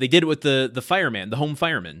 but they did it with the fireman, the home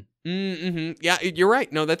fireman. Mm-hmm. Yeah, you're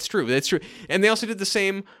right. No, that's true. That's true. And they also did the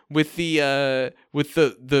same with the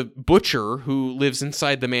butcher who lives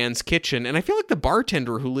inside the man's kitchen, and I feel like the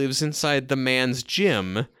bartender who lives inside the man's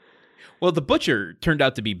gym. Well, the butcher turned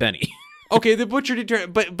out to be Benny. Okay, the butcher did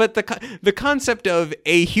turn, but the concept of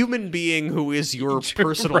a human being who is your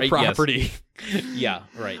personal property. Yes. Yeah,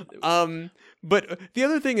 right. But the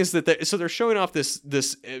other thing is that so they're showing off this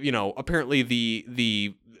apparently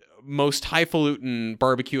the most highfalutin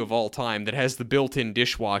barbecue of all time that has the built-in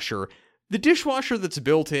dishwasher. The dishwasher that's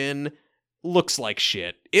built in looks like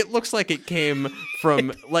shit. It looks like it came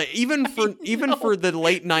from like even for the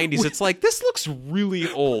late 90s. It's like, this looks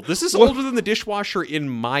really old. This is older than the dishwasher in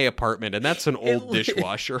my apartment, and that's an old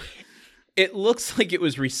dishwasher. It looks like it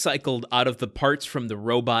was recycled out of the parts from the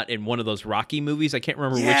robot in one of those Rocky movies. I can't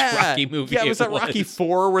remember which Rocky movie. Yeah, was that Rocky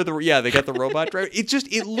 4 where they got the robot driver?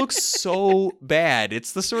 It looks so bad.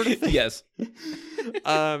 It's the sort of thing. Yes.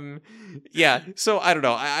 Yeah. So I don't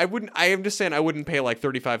know. I wouldn't. I am just saying I wouldn't pay like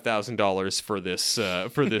 $35,000 for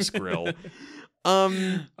this grill.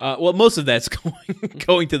 Well, most of that's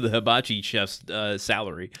going to the hibachi chef's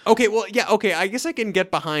salary. Okay, well, yeah, okay, I guess I can get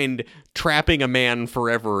behind trapping a man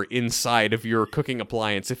forever inside of your cooking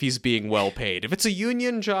appliance if he's being well paid. If it's a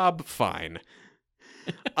union job, fine.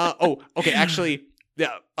 Okay, actually,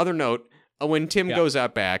 yeah, other note, when Tim goes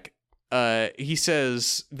out back, he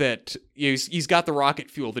says that he's got the rocket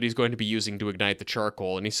fuel that he's going to be using to ignite the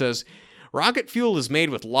charcoal, and he says, rocket fuel is made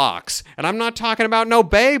with lox, and I'm not talking about no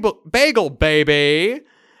bagel, baby.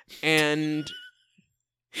 And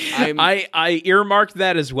I earmarked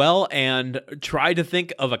that as well and tried to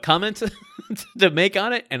think of a comment to make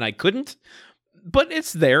on it, and I couldn't. But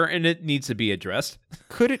it's there, and it needs to be addressed.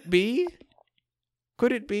 Could it be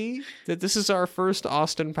that this is our first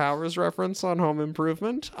Austin Powers reference on Home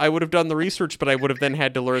Improvement? I would have done the research, but I would have then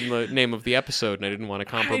had to learn the name of the episode, and I didn't want to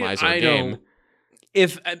compromise our game.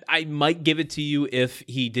 If I might give it to you if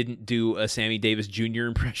he didn't do a Sammy Davis Jr.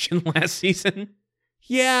 impression last season.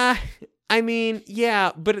 Yeah, I mean,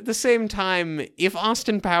 yeah, but at the same time, if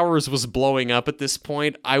Austin Powers was blowing up at this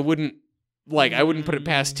point, I wouldn't put it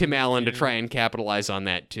past Tim Allen to try and capitalize on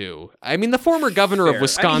that too. I mean, the former governor of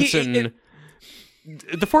Wisconsin.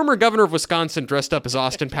 The former governor of Wisconsin dressed up as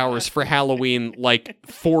Austin Powers for Halloween like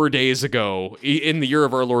 4 days ago in the year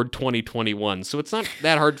of our Lord 2021. So it's not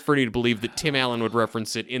that hard for me to believe that Tim Allen would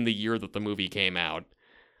reference it in the year that the movie came out.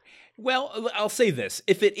 Well, I'll say this.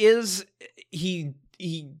 If it is, he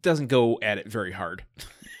doesn't go at it very hard.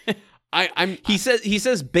 He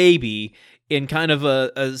says baby in kind of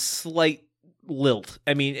a slight lilt.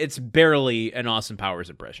 I mean, it's barely an Austin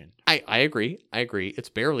Powers impression. I agree. It's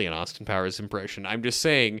barely an Austin Powers impression. I'm just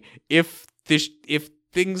saying, if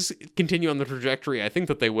things continue on the trajectory I think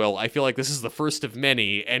that they will, I feel like this is the first of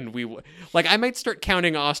many, and I might start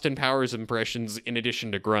counting Austin Powers impressions in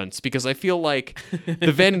addition to grunts, because I feel like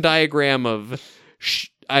the Venn diagram of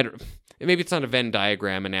maybe it's not a Venn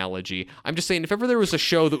diagram analogy. I'm just saying, if ever there was a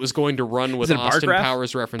show that was going to run with Austin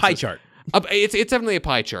Powers references, pie chart. It's definitely a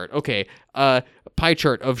pie chart. Okay, pie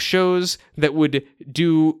chart of shows that would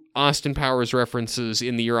do Austin Powers references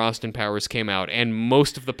in the year Austin Powers came out, and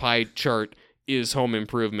most of the pie chart is Home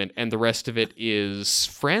Improvement, and the rest of it is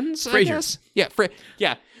Friends. Frasier. Yeah,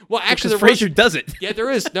 yeah. Well, actually, Frasier does it. Yeah,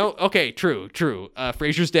 there is no. Okay, true.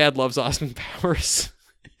 Frasier's dad loves Austin Powers.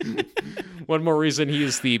 One more reason he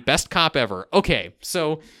is the best cop ever. Okay,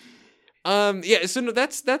 so. Yeah, so no,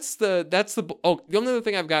 that's the the only other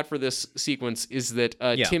thing I've got for this sequence is that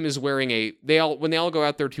Tim is wearing when they all go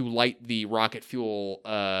out there to light the rocket fuel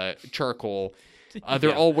charcoal,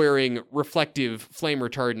 they're all wearing reflective flame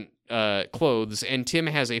retardant clothes, and Tim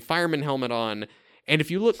has a fireman helmet on, and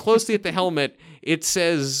if you look closely at the helmet, it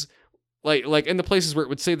says like in the places where it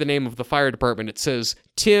would say the name of the fire department, it says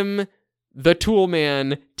Tim the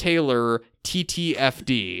Toolman Taylor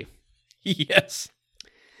TTFD. Yes.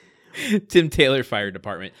 Tim Taylor Fire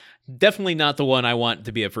Department. Definitely not the one I want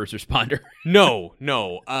to be a first responder. No.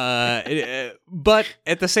 But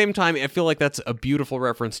at the same time, I feel like that's a beautiful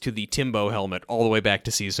reference to the Timbo helmet all the way back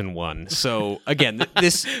to season 1. So again,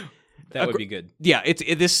 this that would be good. Yeah,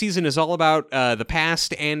 this season is all about the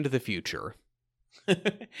past and the future.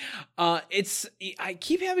 I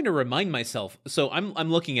keep having to remind myself. So I'm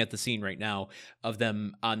looking at the scene right now of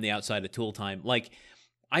them on the outside of Tool Time. Like,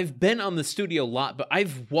 I've been on the studio lot, but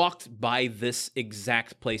I've walked by this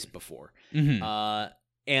exact place before. Mm-hmm.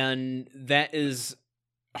 And that is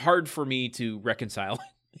hard for me to reconcile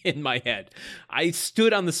in my head. I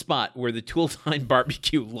stood on the spot where the Tool Time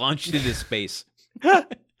barbecue launched into space.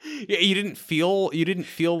 Yeah, you didn't feel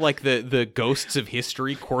like the ghosts of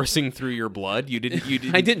history coursing through your blood. You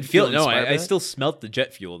didn't. I didn't feel it. No, I still smelt the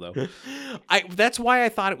jet fuel though. That's why I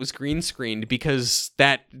thought it was green screened, because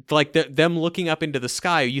them looking up into the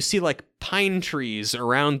sky, you see like pine trees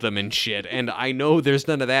around them and shit, and I know there's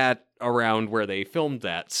none of that around where they filmed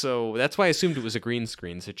that, so that's why I assumed it was a green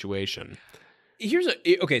screen situation.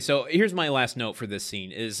 here's my last note for this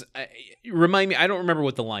scene is remind me. I don't remember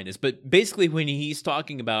what the line is, but basically when he's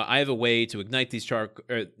talking about I have a way to ignite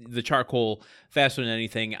the charcoal faster than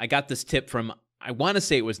anything. I got this tip from I want to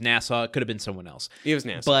say it was NASA. It could have been someone else. It was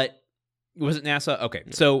NASA, but was it NASA? Okay,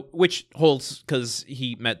 so which holds because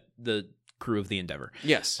he met the crew of the Endeavor.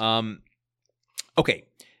 Yes. Okay,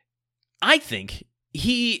 I think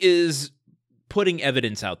he is putting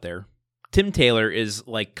evidence out there. Tim Taylor is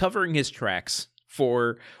like covering his tracks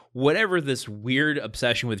for whatever this weird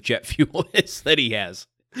obsession with jet fuel is that he has.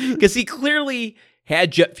 Because he clearly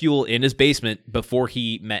had jet fuel in his basement before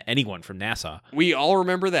he met anyone from NASA. We all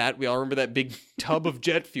remember that. We all remember that big tub of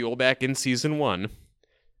jet fuel back in season 1.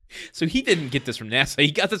 So he didn't get this from NASA.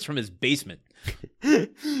 He got this from his basement.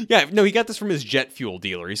 Yeah, no, he got this from his jet fuel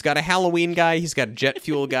dealer. He's got a Halloween guy. He's got a jet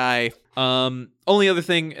fuel guy. Only other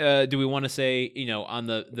thing, do we want to say, on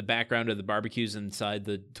the background of the barbecues inside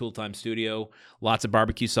the Tool Time studio, lots of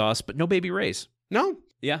barbecue sauce, but no Baby Ray's. No.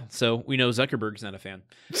 Yeah, so we know Zuckerberg's not a fan.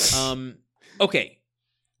 Okay,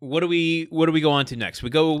 what do we go on to next? We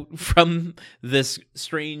go from this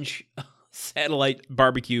strange satellite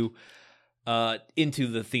barbecue into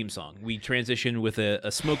the theme song. We transition with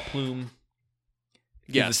a smoke plume.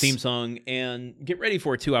 Yes. The theme song, and get ready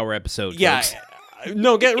for a 2-hour episode. Yeah. Folks.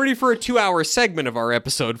 No, get ready for a 2-hour segment of our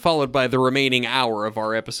episode, followed by the remaining hour of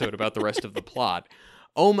our episode about the rest of the plot.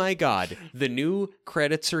 Oh my God, the new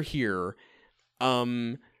credits are here. I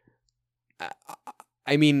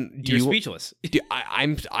mean, You're speechless.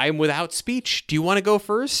 I'm without speech. Do you want to go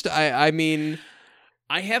first? I mean,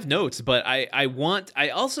 I have notes, but I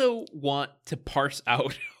also want to parse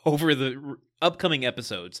out over the upcoming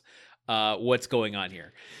episodes what's going on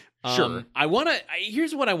here. Sure.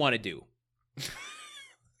 Here's what I want to do.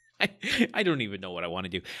 I don't even know what I want to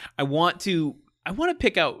do. I want to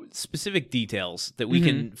pick out specific details that we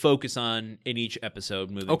can focus on in each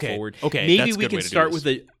episode moving forward. Okay. Maybe we can start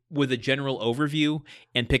with a general overview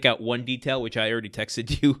and pick out one detail, which I already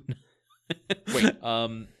texted you. Wait.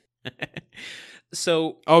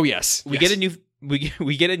 So. Oh yes. We get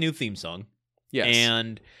a new theme song. Yes.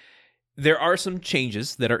 And there are some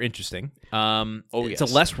changes that are interesting. It's yes. a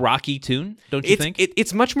less rocky tune, don't you think?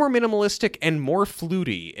 It's much more minimalistic and more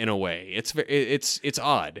fluty in a way. It's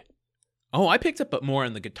odd. Oh, I picked up more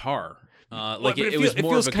on the guitar. It was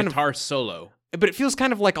more of a guitar solo. But it feels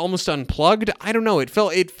kind of like almost unplugged. I don't know. It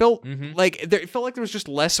felt like there was just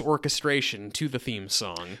less orchestration to the theme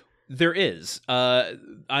song. There is.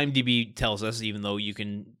 IMDb tells us, even though you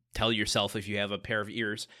can tell yourself if you have a pair of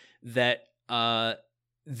ears, that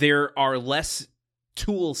there are less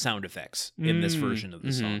Tool sound effects in this version of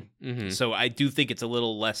the song. So I do think it's a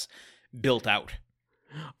little less built out.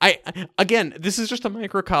 Again, this is just a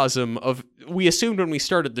microcosm of, we assumed when we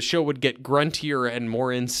started the show would get gruntier and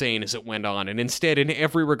more insane as it went on, and instead, in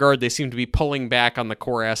every regard, they seem to be pulling back on the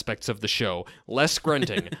core aspects of the show. Less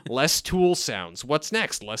grunting, less Tool sounds. What's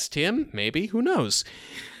next? Less Tim? Maybe? Who knows?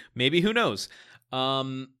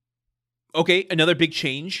 Okay, another big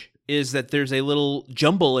change is that there's a little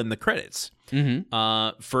jumble in the credits.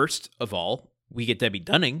 First of all, we get Debbie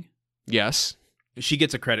Dunning. Yes. She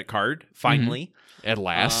gets a credit card, finally. At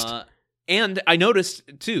last. And I noticed,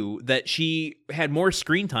 too, that she had more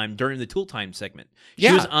screen time during the Tool Time segment.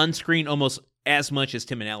 She was on screen almost as much as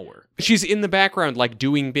Tim and Al were. She's in the background, like,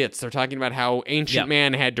 doing bits. They're talking about how Ancient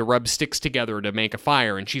Man had to rub sticks together to make a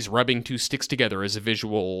fire, and she's rubbing 2 sticks together as a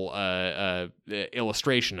visual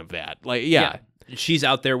illustration of that. Like, yeah. She's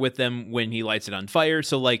out there with them when he lights it on fire.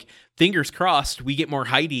 So, like, fingers crossed, we get more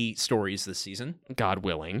Heidi stories this season. God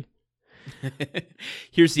willing.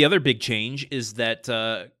 Here's the other big change is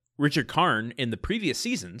that Richard Karn in the previous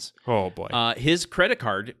seasons, oh boy, his credit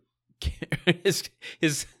card,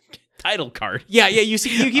 his title card. Yeah. You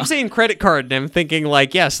keep saying credit card, and I'm thinking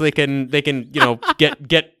like, yes, they can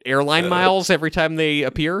get airline miles every time they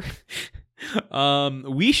appear.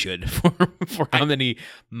 We should for how many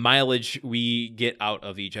mileage we get out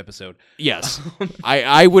of each episode. Yes,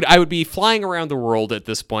 I would be flying around the world at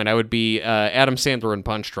this point. I would be Adam Sandler in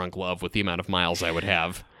Punch Drunk Love with the amount of miles I would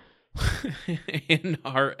have. And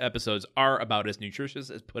our episodes are about as nutritious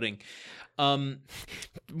as pudding.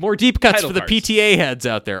 More deep cuts for the PTA heads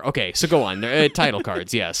out there. Okay, so go on. Title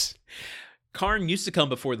cards, yes. Karn used to come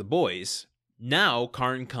before the boys. Now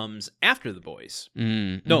Karn comes after the boys.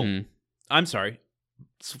 No. I'm sorry.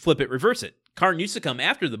 Flip it, reverse it. Karn used to come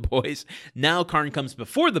after the boys. Now Karn comes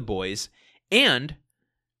before the boys, and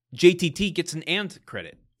JTT gets an "and"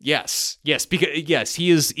 credit. Yes, because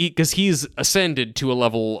he's ascended to a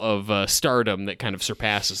level of stardom that kind of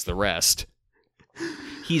surpasses the rest.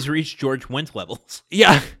 He's reached George Wendt levels.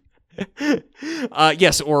 Yeah.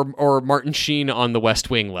 Yes, or Martin Sheen on the West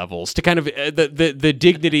Wing levels to kind of the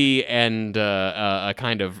dignity and a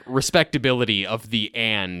kind of respectability of the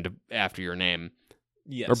 "and" after your name,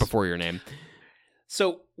 Yes. or before your name.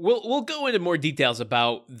 So we'll go into more details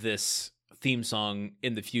about this theme song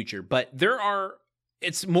in the future, but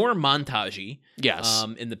it's more montagey. Yes.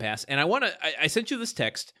 In the past, and I sent you this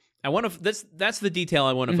text. That's the detail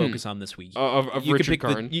I want to focus on this week. Of Richard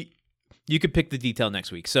Karn. You could pick the detail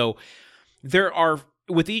next week. So there are,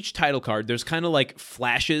 with each title card, there's kind of like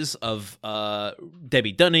flashes of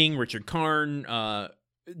Debbie Dunning, Richard Karn,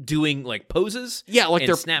 doing like poses. Yeah, like and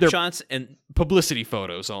they're snapshots and publicity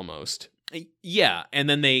photos almost. Yeah, and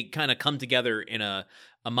then they kind of come together in a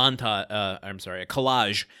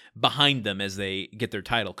collage behind them as they get their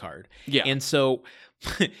title card. Yeah. And so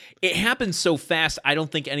it happens so fast, I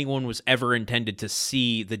don't think anyone was ever intended to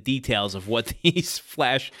see the details of what these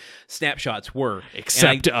flash snapshots were.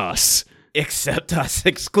 Except us. Except us,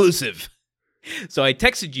 exclusive. So I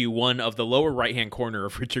texted you one of the lower right-hand corner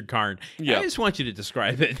of Richard Karn. Yeah. I just want you to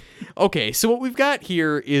describe it. Okay, so what we've got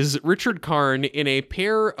here is Richard Karn in a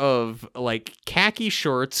pair of like khaki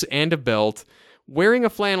shorts and a belt, wearing a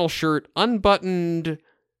flannel shirt, unbuttoned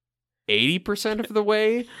 80% of the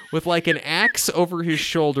way, with like an axe over his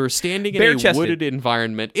shoulder, standing in a wooded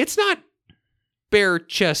environment. It's not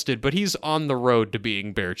bare-chested, but he's on the road to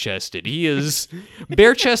being bare-chested. He is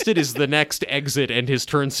bare-chested is the next exit, and his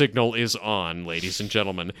turn signal is on, ladies and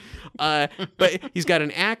gentlemen. But he's got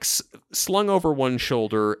an axe slung over one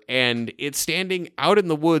shoulder, and it's standing out in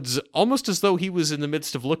the woods, almost as though he was in the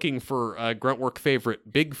midst of looking for Gruntwork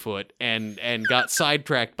favorite Bigfoot, and got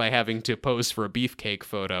sidetracked by having to pose for a beefcake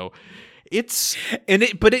photo. It's a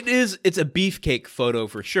beefcake photo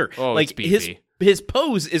for sure. Oh, like it's beefy. His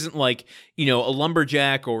pose isn't like, a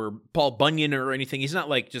lumberjack or Paul Bunyan or anything. He's not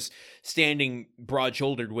like just standing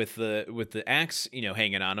broad-shouldered with the axe,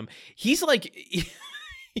 hanging on him. He's like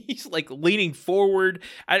he's like leaning forward.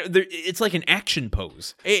 It's like an action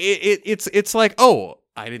pose. It's like, oh,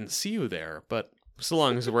 I didn't see you there, but so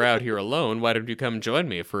long as we're out here alone, why don't you come join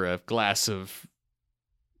me for a glass of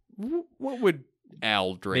what would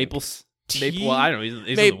Al drink? Maple, well, I don't know. He's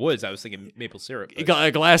in the woods. I was thinking maple syrup.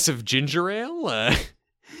 A glass of ginger ale?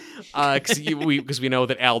 Because we know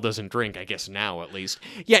that Al doesn't drink, I guess now at least.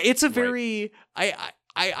 Yeah, it's a very... Right.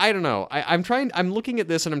 I don't know. I'm looking at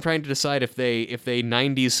this and I'm trying to decide if they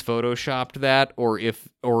 90s photoshopped that or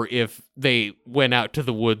if they went out to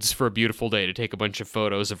the woods for a beautiful day to take a bunch of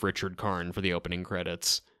photos of Richard Karn for the opening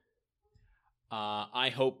credits. I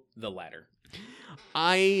hope the latter.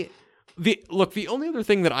 The only other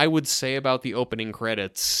thing that I would say about the opening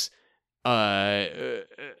credits, because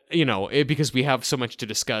we have so much to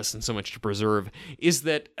discuss and so much to preserve, is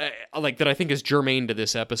that that I think is germane to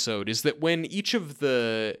this episode, is that when each of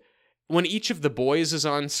the boys is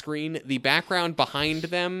on screen, the background behind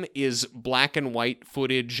them is black and white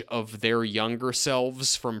footage of their younger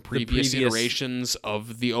selves from previous iterations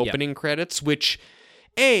of the opening credits, which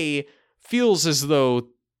feels as though,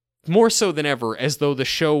 more so than ever, as though the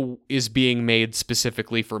show is being made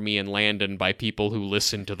specifically for me and Landon by people who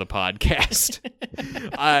listen to the podcast.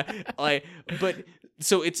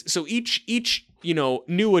 So each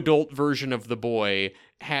new adult version of the boy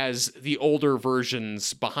has the older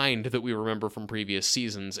versions behind that we remember from previous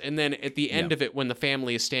seasons, and then at the end of it, when the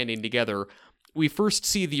family is standing together, we first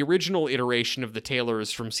see the original iteration of the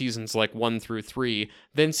Taylors from seasons like 1 through 3,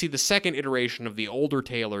 then see the second iteration of the older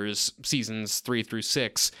Taylors, seasons 3 through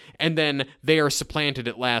 6, and then they are supplanted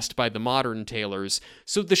at last by the modern Taylors.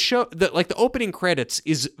 So the show, the opening credits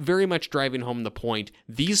is very much driving home the point.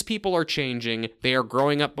 These people are changing. They are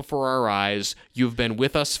growing up before our eyes. You've been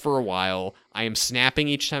with us for a while. I am snapping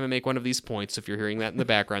each time I make one of these points. If you're hearing that in the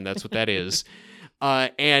background, that's what that is.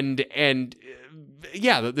 That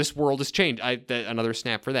this world has changed. Another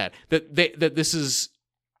snap for that. That this is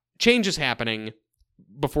change is happening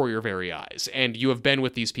before your very eyes, and you have been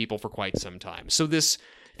with these people for quite some time. So these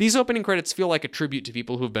opening credits feel like a tribute to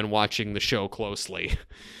people who've been watching the show closely,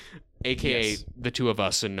 aka the two of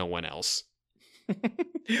us and no one else.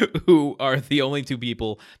 Who are the only two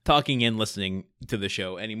people talking and listening to the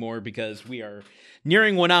show anymore, because we are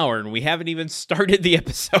nearing 1 hour and we haven't even started the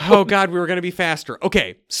episode. Oh God, we were going to be faster.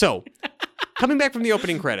 Okay, so coming back from the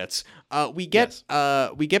opening credits, we get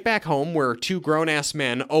back home where two grown-ass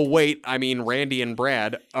men, Randy and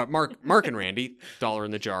Brad, Mark and Randy, $1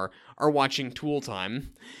 in the jar, are watching Tool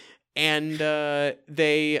Time, and they're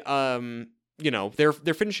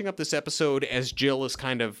finishing up this episode as Jill is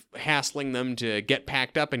kind of hassling them to get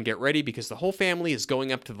packed up and get ready because the whole family is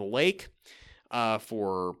going up to the lake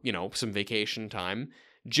for, some vacation time.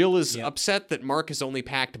 Jill is upset that Mark has only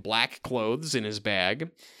packed black clothes in his bag.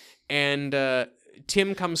 And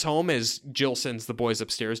Tim comes home as Jill sends the boys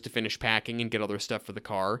upstairs to finish packing and get other stuff for the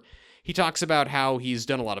car. He talks about how he's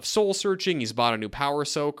done a lot of soul searching, he's bought a new power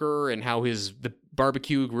soaker, and how the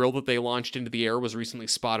barbecue grill that they launched into the air was recently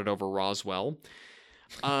spotted over Roswell.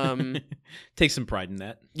 Take some pride in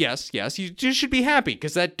that. Yes, you just should be happy,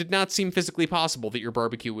 because that did not seem physically possible that your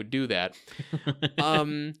barbecue would do that.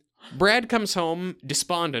 Brad comes home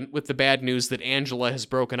despondent with the bad news that Angela has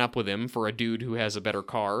broken up with him for a dude who has a better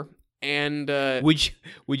car. And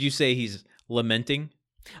would you say he's lamenting?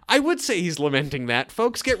 I would say he's lamenting that.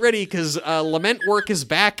 Folks, get ready, because lament work is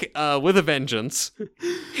back with a vengeance.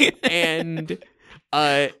 And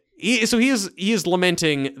he is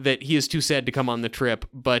lamenting that he is too sad to come on the trip,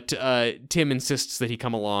 but Tim insists that he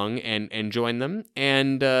come along and join them.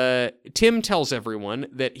 And Tim tells everyone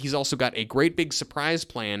that he's also got a great big surprise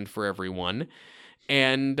planned for everyone.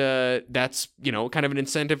 And that's, kind of an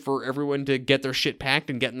incentive for everyone to get their shit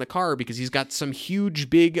packed and get in the car, because he's got some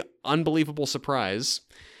huge, big, unbelievable surprise.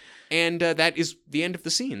 And that is the end of the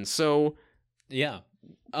scene. So, yeah.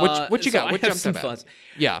 What you got? I What have jumped some out? thoughts.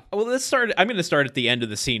 Yeah. Well, let's start. I'm going to start at the end of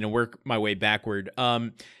the scene and work my way backward.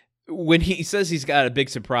 When he says he's got a big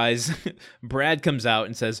surprise, Brad comes out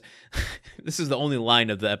and says, this is the only line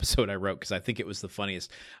of the episode I wrote because I think it was the funniest.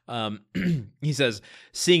 He says,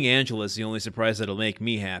 seeing Angela is the only surprise that'll make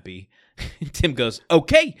me happy. Tim goes,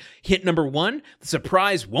 okay, hit number 1, the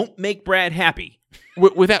surprise won't make Brad happy.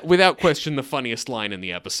 Without question, the funniest line in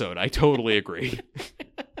the episode. I totally agree.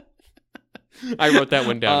 I wrote that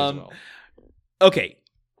one down as well. Okay,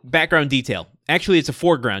 background detail. Actually, it's a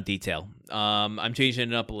foreground detail. I'm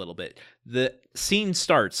changing it up a little bit. The scene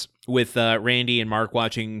starts with Randy and Mark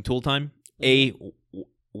watching Tool Time.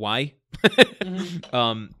 Why?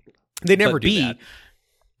 They never do B, that.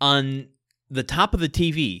 On the top of the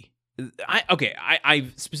TV,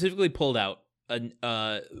 I specifically pulled out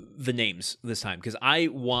the names this time because I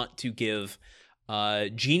want to give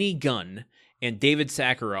Jeannie Gunn and David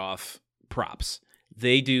Sakharov props.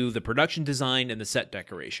 They do the production design and the set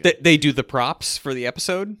decoration. They do the props for the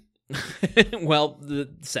episode? Well, the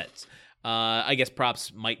sets. I guess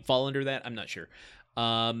props might fall under that. I'm not sure.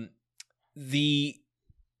 On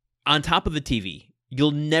top of the TV,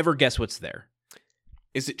 you'll never guess what's there.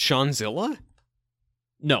 Is it Seanzilla?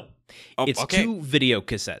 No. Oh, it's okay. 2 video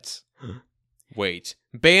cassettes. Wait.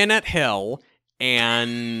 Bayonet Hell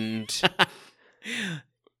and...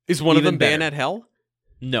 Is one Even of them better. Bayonet Hell?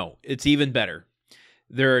 No, it's even better.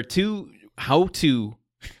 There are 2 how-to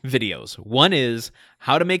videos. One is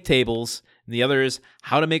how to make tables, and the other is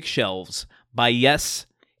how to make shelves by Yes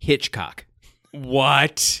Hitchcock.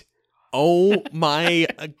 What? Oh my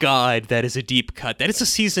God, that is a deep cut. That is a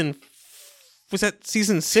season... Was that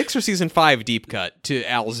season 6 or season 5 deep cut to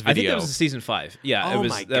Al's video? I think that was season 5. Yeah, Oh it was.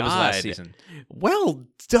 my That was last God. season. Well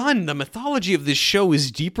done. The mythology of this show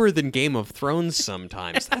is deeper than Game of Thrones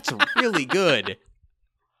sometimes. That's really good.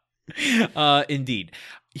 Indeed.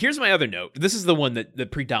 Here's my other note. This is the one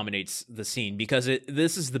that predominates the scene because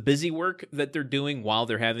this is the busy work that they're doing while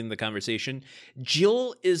they're having the conversation.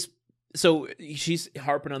 Jill is... So she's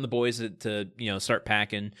harping on the boys to start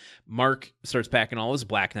packing. Mark starts packing all his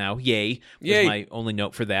black now. Yay. Yay. Was my only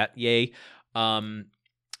note for that. Yay. While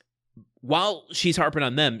she's harping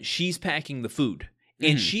on them, she's packing the food.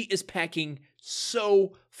 And she is packing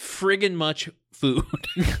so friggin' much food.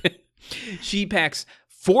 She packs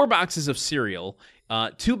 4 boxes of cereal,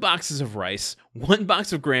 2 boxes of rice, 1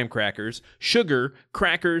 box of graham crackers, sugar,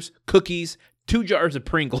 crackers, cookies, 2 jars of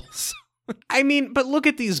Pringles. I mean, but look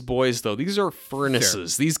at these boys, though. These are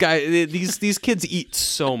furnaces. These guys, these kids eat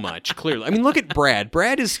so much, clearly. I mean, look at Brad.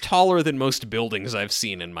 Brad is taller than most buildings I've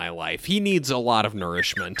seen in my life. He needs a lot of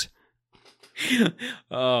nourishment.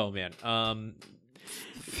 Oh, man.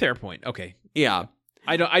 Fair point. Okay. Yeah.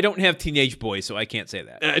 I don't have teenage boys, so I can't say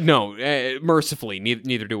that. No, mercifully,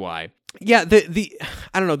 neither do I. Yeah,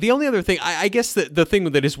 I don't know. The only other thing, I guess the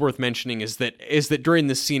thing that is worth mentioning is that during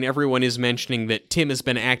this scene, everyone is mentioning that Tim has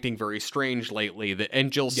been acting very strange lately.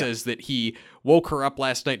 And Jill says that he woke her up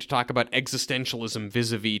last night to talk about existentialism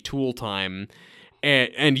vis-a-vis Tool Time,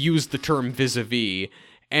 and used the term vis-a-vis.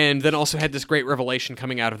 And then also had this great revelation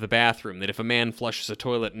coming out of the bathroom that if a man flushes a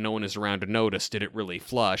toilet and no one is around to notice, did it really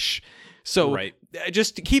flush? So Right.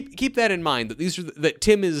 Just keep that in mind, that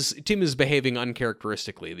Tim is behaving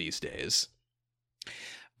uncharacteristically these days.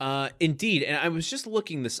 Indeed, and I was just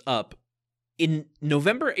looking this up. In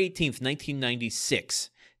November 18th,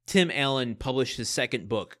 1996, Tim Allen published his second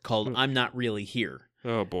book called I'm Not Really Here.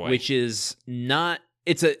 Oh boy. Which is not...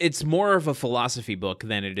 It's more of a philosophy book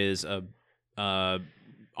than it is a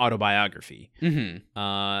autobiography.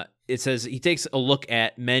 Mm-hmm. It says he takes a look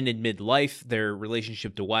at men in midlife, their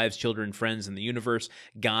relationship to wives, children, friends, and the universe,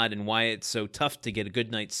 God, and why it's so tough to get a good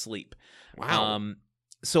night's sleep. Wow.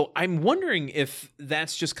 So I'm wondering if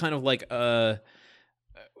that's just kind of like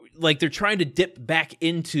like they're trying to dip back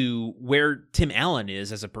into where Tim Allen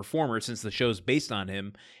is as a performer, since the show's based on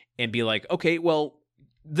him, and be like, okay, well,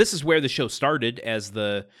 this is where the show started as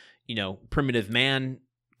the, primitive man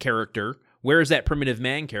character. Where is that primitive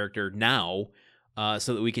man character now?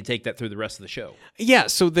 So that we can take that through the rest of the show.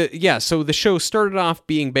 So the show started off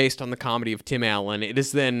being based on the comedy of Tim Allen. It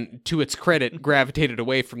has then, to its credit, gravitated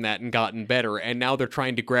away from that and gotten better, and now they're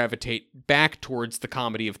trying to gravitate back towards the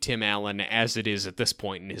comedy of Tim Allen as it is at this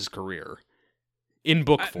point in his career, in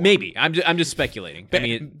book form. Maybe I'm just speculating.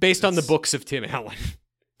 Based on the books of Tim Allen,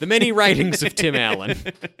 the many writings of Tim Allen.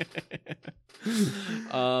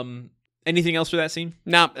 Anything else for that scene?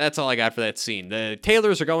 No, that's all I got for that scene. The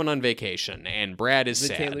Taylors are going on vacation, and Brad is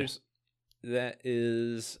sad. Taylors, that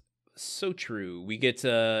is so true. We get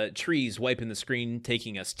trees wiping the screen,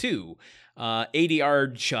 taking us to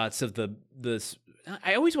ADR shots of the.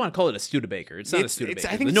 I always want to call it a Studebaker. It's not a Studebaker.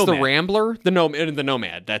 I think it's the Rambler, the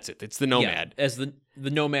Nomad. That's it. It's the Nomad. Yeah, as the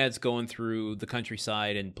Nomad's going through the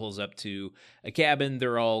countryside and pulls up to a cabin,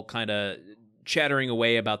 they're all kind of chattering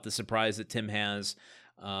away about the surprise that Tim has.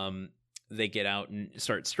 They get out and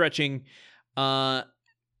start stretching. I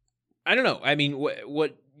don't know. I mean,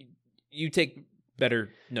 what you take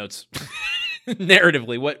better notes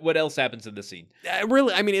narratively. What else happens in the scene?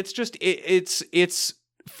 Really, I mean, it's just it's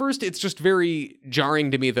first. It's just very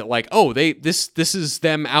jarring to me that like, this is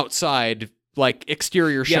them outside, like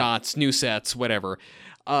exterior shots, new sets, whatever.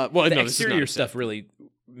 The exterior stuff really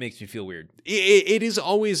makes me feel weird. It is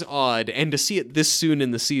always odd, and to see it this soon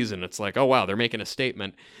in the season, it's like, oh wow, they're making a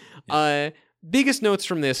statement. Yeah. Biggest notes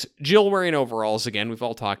from this: Jill wearing overalls again. We've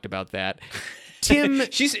all talked about that. Tim,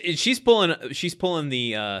 she's pulling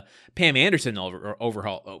the Pam Anderson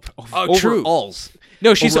overhaul. True. Overalls.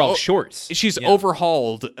 No, she's overall shorts. She's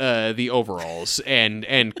overhauled the overalls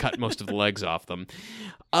and cut most of the legs off them.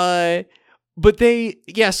 But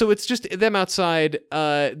so it's just them outside.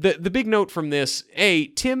 The big note from this: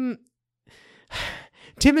 Tim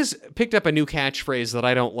has picked up a new catchphrase that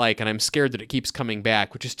I don't like, and I'm scared that it keeps coming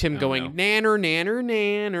back, which is Tim going, nanner, nanner,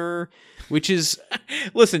 nanner, which is...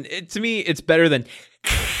 Listen, to me, it's better than...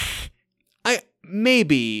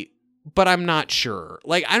 Maybe, but I'm not sure.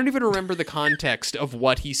 Like, I don't even remember the context of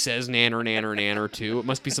what he says nanner, nanner, nanner to. It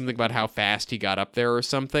must be something about how fast he got up there or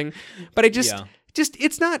something. But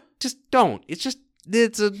it's not, just don't. It's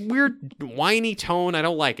a weird, whiny tone. I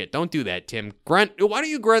don't like it. Don't do that, Tim. Grunt. Why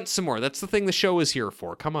don't you grunt some more? That's the thing the show is here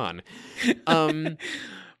for. Come on.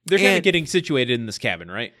 They're kind of getting situated in this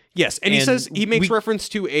cabin, right? Yes, and he makes reference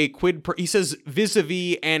to a quid pro... He says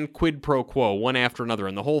vis-a-vis and quid pro quo, one after another,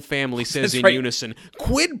 and the whole family says in unison,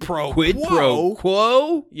 quid pro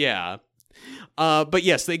quo? Yeah. But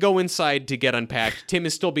yes, they go inside to get unpacked. Tim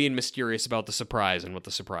is still being mysterious about the surprise and what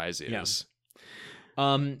the surprise is. Yeah.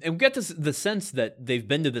 And we get the sense that they've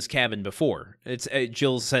been to this cabin before. It's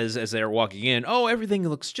Jill says as they're walking in, "Oh, everything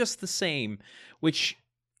looks just the same," which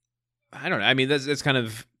I don't know. I mean, that's kind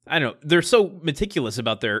of, I don't know. They're so meticulous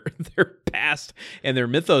about their past and their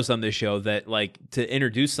mythos on this show that like to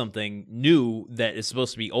introduce something new that is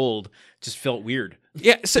supposed to be old just felt weird.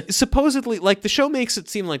 Yeah, supposedly, like the show makes it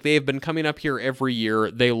seem like they have been coming up here every year.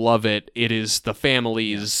 They love it. It is the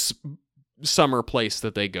family's summer place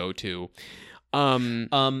that they go to.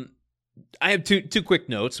 I have two quick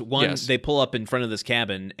notes. One, They pull up in front of this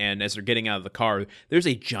cabin, and as they're getting out of the car, there's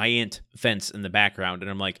a giant fence in the background, and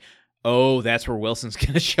I'm like, oh, that's where Wilson's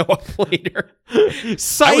going to show up later.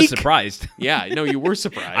 Psych! I was surprised. Yeah, no, you were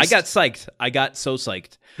surprised. I got psyched. I got so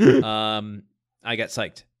psyched. I got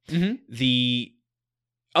psyched. Mm-hmm. The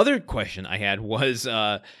other question I had was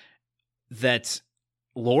that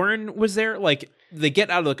Lauren was there. Like, they get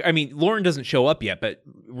out of the... I mean, Lauren doesn't show up yet, but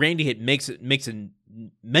Randy makes a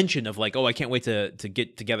mention of like, oh, I can't wait to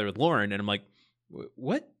get together with Lauren. And I'm like,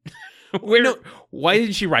 what? Why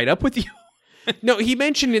didn't she ride up with you? No, he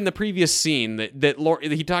mentioned in the previous scene that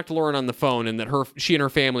he talked to Lauren on the phone and that she and her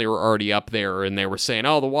family were already up there and they were saying,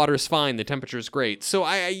 oh, the water's fine, the temperature's great. So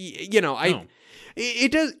it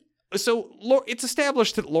does... So it's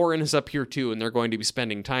established that Lauren is up here too, and they're going to be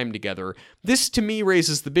spending time together. This, to me,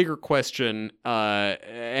 raises the bigger question,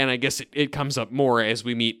 and I guess it comes up more as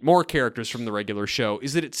we meet more characters from the regular show,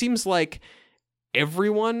 is that it seems like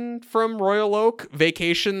everyone from Royal Oak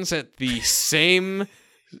vacations at the same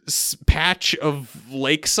patch of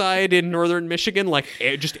lakeside in northern Michigan. Like,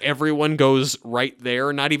 just everyone goes right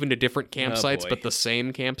there, not even to different campsites, but the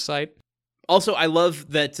same campsite. Also, I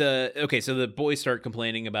love that. Okay, so the boys start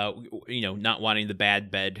complaining about not wanting the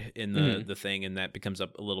bad bed in the thing, and that becomes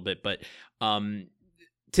up a little bit. But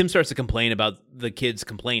Tim starts to complain about the kids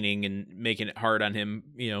complaining and making it hard on him,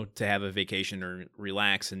 to have a vacation or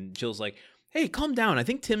relax. And Jill's like, "Hey, calm down. I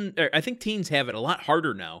think teens have it a lot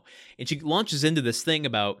harder now." And she launches into this thing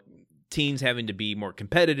about teens having to be more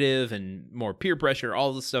competitive and more peer pressure,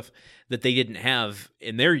 all the stuff that they didn't have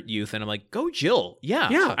in their youth. And I'm like, go Jill.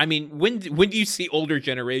 Yeah. I mean, when do you see older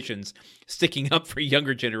generations sticking up for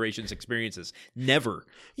younger generations' experiences? Never.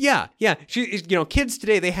 Yeah. Kids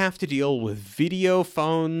today, they have to deal with video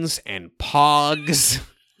phones and pogs.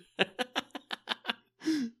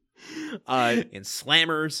 And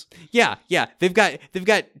slammers. Yeah. They've got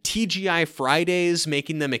TGI Fridays,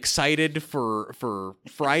 making them excited for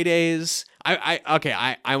Fridays.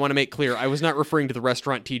 I want to make clear, I was not referring to the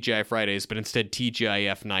restaurant TGI Fridays, but instead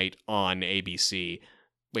TGIF Night on ABC.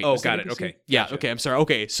 Wait, got it. Okay. Yeah. Gotcha. Okay. I'm sorry.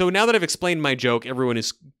 Okay. So now that I've explained my joke, everyone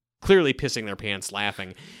is clearly pissing their pants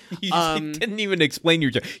laughing. You didn't even explain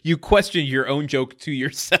your joke. You questioned your own joke to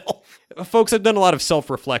yourself. Folks, I've done a lot of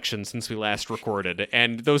self-reflection since we last recorded,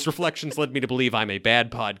 and those reflections led me to believe I'm a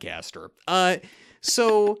bad podcaster.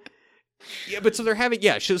 So they're having,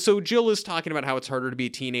 so Jill is talking about how it's harder to be a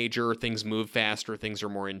teenager, things move faster, things are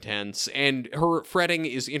more intense, and her fretting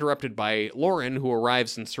is interrupted by Lauren, who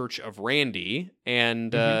arrives in search of Randy,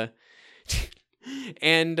 and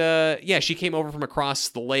she came over from across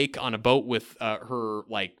the lake on a boat with her,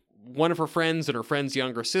 one of her friends and her friend's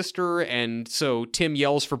younger sister, and so Tim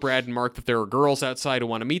yells for Brad and Mark that there are girls outside who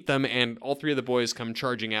want to meet them, and all three of the boys come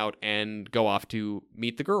charging out and go off to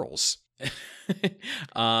meet the girls.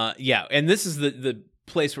 And this is the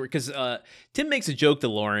place where, because Tim makes a joke to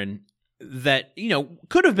Lauren that,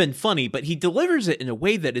 could have been funny, but he delivers it in a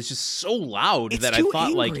way that is just so loud that I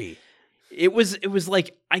thought angry. It was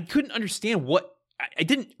like, I couldn't understand I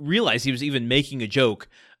didn't realize he was even making a joke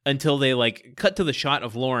until they cut to the shot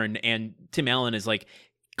of Lauren and Tim Allen is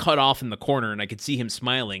cut off in the corner, and I could see him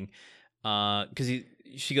smiling because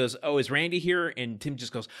she goes, "Oh, is Randy here?" And Tim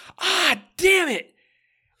just goes, "Ah, damn it!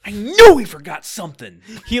 I knew he forgot something."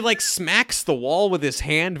 He smacks the wall with his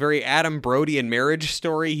hand, very Adam Brody in Marriage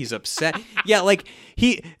Story. He's upset.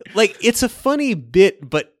 It's a funny bit,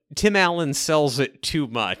 but Tim Allen sells it too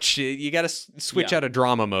much. You got to switch out of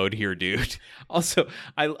drama mode here, dude. Also,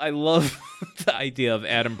 I love the idea of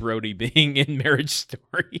Adam Brody being in Marriage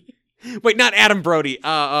Story. Wait, not Adam Brody.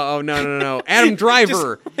 No. Adam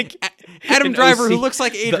Driver. Adam Driver, who looks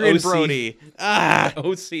like Adrian Brody.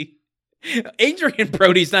 OC. Adrian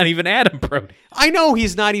Brody's not even Adam Brody. I know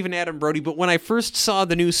he's not even Adam Brody, but when I first saw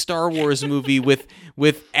the new Star Wars movie with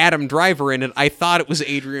Adam Driver in it, I thought it was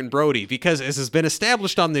Adrian Brody, because as has been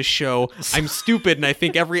established on this show, I'm stupid and I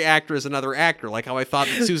think every actor is another actor, like how I thought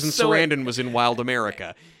that Susan Sarandon was in Wild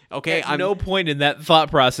America. Okay, at no point in that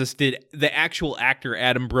thought process did the actual actor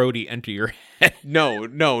Adam Brody enter your head. No,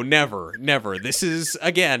 never. This is,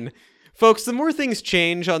 again... Folks, the more things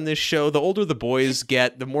change on this show, the older the boys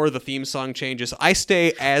get, the more the theme song changes. I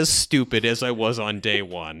stay as stupid as I was on day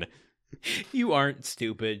one. You aren't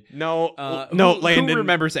stupid. No, Landon. Who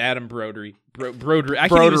remembers Adam Broderick? Broderick. I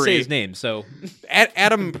can't even say his name, so...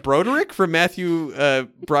 Adam Broderick from Matthew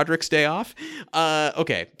Broderick's Day Off?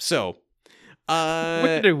 Okay, so...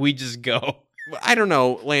 Where did we just go? I don't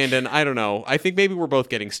know, Landon. I don't know. I think maybe we're both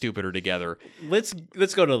getting stupider together. Let's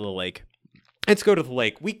go to the lake. Let's go to the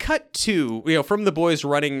lake. We cut to, from the boys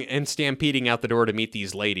running and stampeding out the door to meet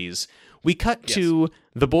these ladies. We cut to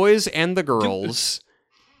the boys and the girls.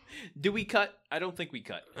 Do we cut? I don't think we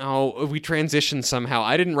cut. Oh, we transitioned somehow.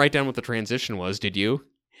 I didn't write down what the transition was. Did you?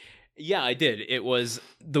 Yeah, I did. It was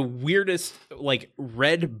the weirdest,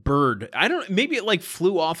 red bird. Maybe it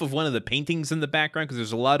flew off of one of the paintings in the background, because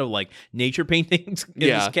there's a lot of nature paintings in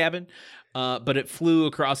this cabin. But it flew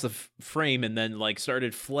across the frame and then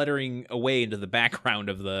started fluttering away into the background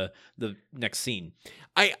of the next scene.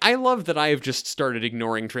 I love that I have just started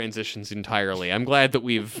ignoring transitions entirely. I'm glad that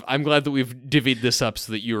we've divvied this up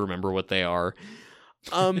so that you remember what they are.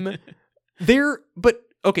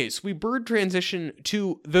 Okay, so we bird transition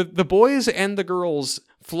to the boys and the girls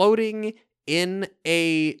floating in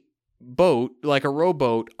a boat, like a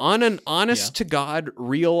rowboat, on an honest-to-God,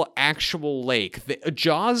 real, actual lake.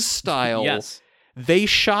 Jaws style, yes. They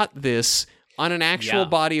shot this on an actual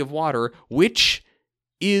body of water, which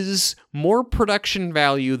is more production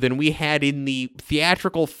value than we had in the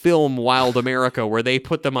theatrical film Wild America, where they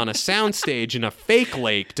put them on a soundstage in a fake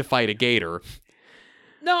lake to fight a gator.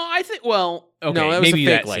 No, I think, okay, no, that was maybe a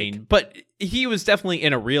fake that lake. scene, but he was definitely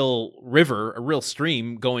in a real river, a real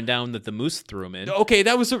stream going down that the moose threw him in. Okay,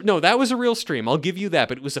 that was a real stream. I'll give you that,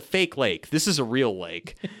 but it was a fake lake. This is a real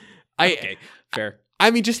lake. Okay, fair. I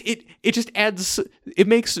mean, it just adds. It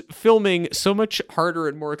makes filming so much harder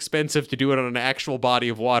and more expensive to do it on an actual body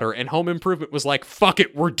of water. And Home Improvement was like, "Fuck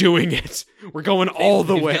it, we're doing it. We're going all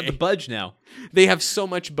the way." Got the budge now. They have so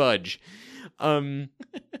much budge.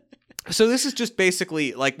 So this is just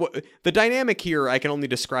basically like what the dynamic here I can only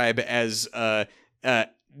describe as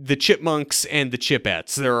the Chipmunks and the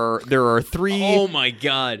Chipettes. There are three. Oh my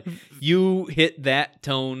God, you hit that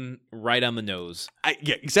tone right on the nose.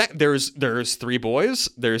 Yeah, exactly. There's three boys.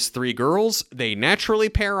 There's three girls. They naturally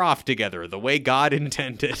pair off together the way God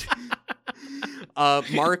intended.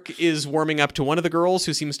 Mark is warming up to one of the girls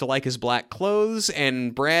who seems to like his black clothes,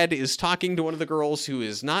 and Brad is talking to one of the girls who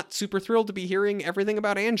is not super thrilled to be hearing everything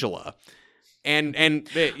about Angela. And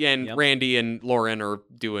Yep. Randy and Lauren are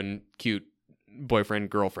doing cute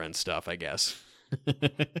boyfriend-girlfriend stuff, I guess.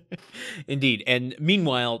 Indeed. And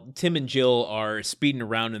meanwhile, Tim and Jill are speeding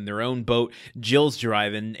around in their own boat. Jill's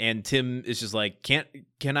driving, and Tim is just like,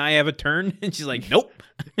 can I have a turn? And she's like, nope.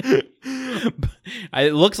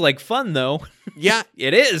 It looks like fun, though. Yeah.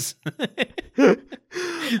 It is.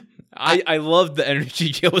 I love the energy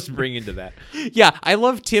Jill was bringing to that. Yeah, I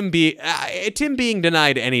love Tim being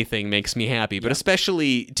denied anything makes me happy, but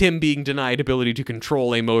especially Tim being denied ability to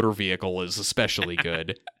control a motor vehicle is especially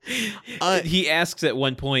good. He asks at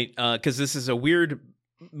one point, because this is a weird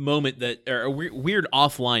moment or a weird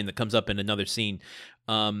offline that comes up in another scene.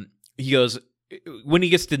 He goes, when he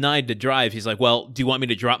gets denied to drive, he's like, well, do you want me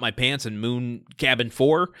to drop my pants and moon cabin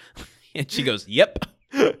 4? And she goes, yep.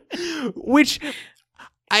 Which,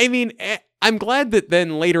 I mean, I'm glad that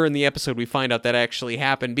then later in the episode we find out that actually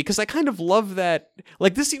happened, because I kind of love that.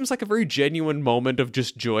 Like, this seems like a very genuine moment of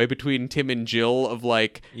just joy between Tim and Jill of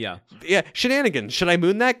like, yeah, shenanigans. Should I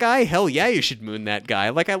moon that guy? Hell yeah, you should moon that guy.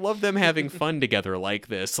 Like, I love them having fun together like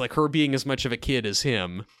this, like her being as much of a kid as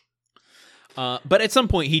him. But at some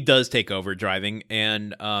point he does take over driving,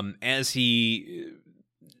 and as he,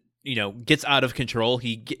 gets out of control,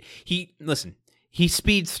 he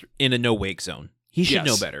speeds in a no wake zone. He should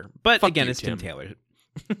know better. But again, it's Tim Taylor.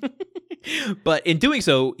 But in doing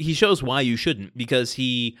so, he shows why you shouldn't, because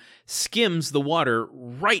he skims the water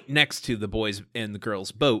right next to the boys and the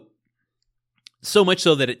girls' boat, so much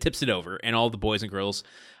so that it tips it over, and all the boys and girls,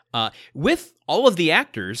 with all of the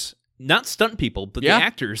actors, not stunt people, but the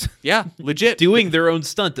actors, legit, doing their own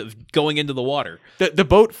stunt of going into the water. The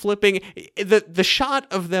boat flipping, the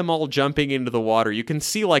shot of them all jumping into the water, you can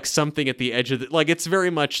see like something at the edge of like it's very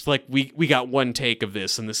much like we got one take of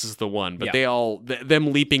this and this is the one, but they all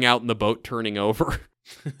them leaping out in the boat turning over.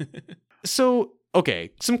 So, okay,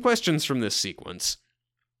 some questions from this sequence.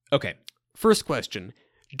 Okay. First question.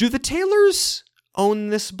 Do the Taylors own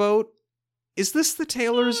this boat? Is this the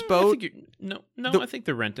Taylor's boat? I think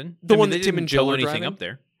they're renting. The one that Tim and Jill are anything driving up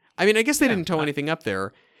there. I mean, I guess they didn't tow anything up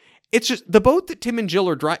there. It's just the boat that Tim and Jill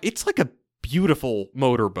are driving. It's like a beautiful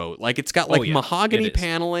motorboat. Like it's got like mahogany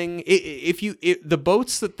paneling. The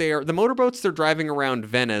motorboats they're driving around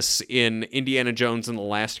Venice in Indiana Jones and the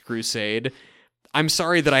Last Crusade. I'm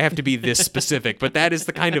sorry that I have to be this specific, but that is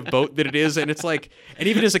the kind of boat that it is. And it's like, and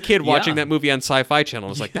even as a kid watching that movie on Sci-Fi Channel, I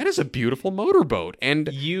was like, that is a beautiful motorboat. And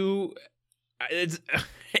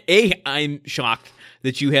I'm shocked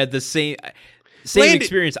that you had the same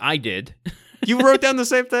experience I did. You wrote down the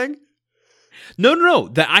same thing? No.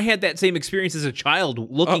 That I had that same experience as a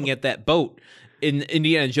child looking at that boat in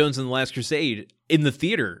Indiana Jones and the Last Crusade in the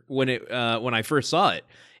theater when I first saw it.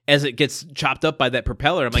 As it gets chopped up by that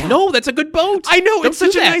propeller, I'm like, no, that's a good boat. I know, it's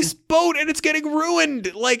such a nice boat, and it's getting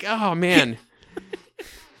ruined. Like, oh man.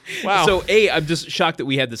 Wow. So A, I'm just shocked that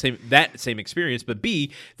we had that same experience, but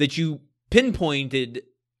B, that you pinpointed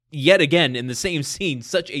yet again in the same scene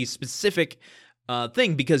such a specific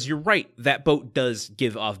thing, because you're right, that boat does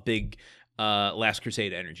give off big Last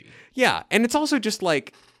Crusade energy. Yeah, and it's also just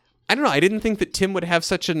like, I don't know, I didn't think that Tim would have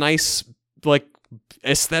such a nice, like,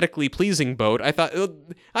 aesthetically pleasing boat. I thought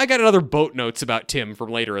I got another boat notes about Tim from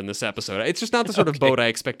later in this episode. It's just not the sort of boat I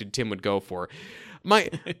expected Tim would go for. My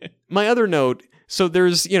other note, so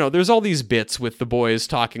there's all these bits with the boys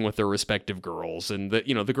talking with their respective girls, and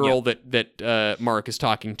the girl that Mark is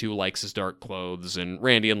talking to likes his dark clothes, and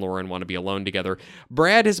Randy and Lauren want to be alone together.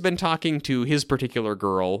 Brad has been talking to his particular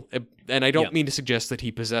girl, and I don't mean to suggest that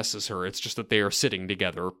he possesses her. It's just that they are sitting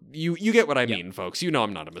together. You get what I mean, folks. You know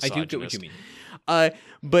I'm not a misogynist. I do get what you mean.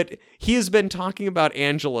 But he has been talking about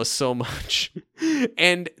Angela so much,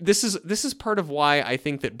 and this is part of why I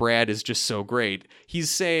think that Brad is just so great. He's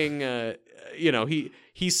saying,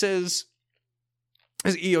 he says,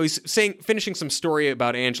 he's finishing some story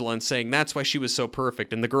about Angela and saying that's why she was so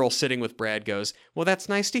perfect. And the girl sitting with Brad goes, well, that's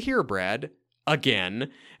nice to hear, Brad.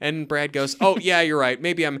 Again. And Brad goes, oh, yeah, you're right.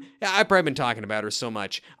 Maybe I've probably been talking about her so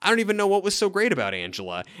much. I don't even know what was so great about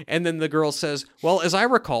Angela. And then the girl says, well, as I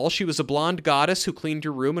recall, she was a blonde goddess who cleaned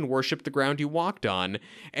your room and worshipped the ground you walked on.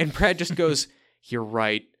 And Brad just goes, you're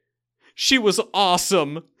right. She was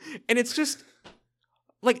awesome. And it's just...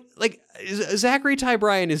 Like Zachary Ty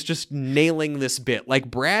Bryan is just nailing this bit.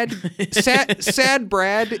 Like Brad, sad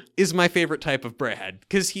Brad is my favorite type of Brad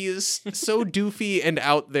because he is so doofy and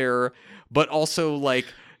out there, but also like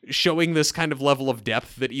showing this kind of level of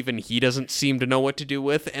depth that even he doesn't seem to know what to do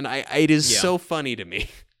with. And it is so funny to me.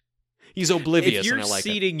 He's oblivious, and I like it. If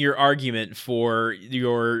you're ceding your argument for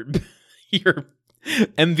your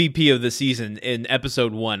MVP of the season in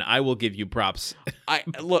episode 1, I will give you props.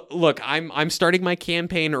 I'm starting my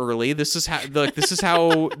campaign early. This is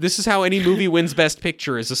how any movie wins Best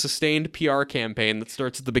Picture, is a sustained PR campaign that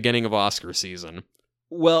starts at the beginning of Oscar season.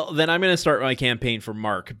 Well, then I'm going to start my campaign for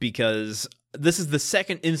Mark, because this is the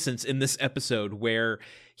second instance in this episode where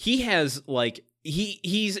he has like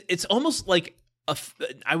it's almost like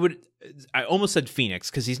I almost said Phoenix,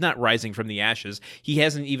 because he's not rising from the ashes. He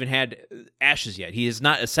hasn't even had ashes yet. He has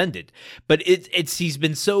not ascended. But he's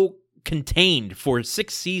been so contained for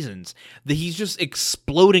 6 seasons that he's just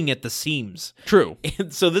exploding at the seams. True.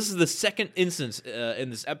 And so this is the second instance in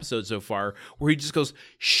this episode so far where he just goes,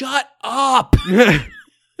 "Shut up!"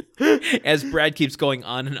 as Brad keeps going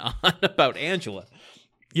on and on about Angela.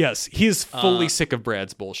 Yes, he's fully sick of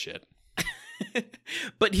Brad's bullshit.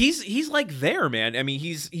 But he's like there, man. I mean,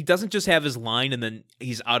 he doesn't just have his line and then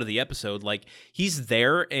he's out of the episode. Like, he's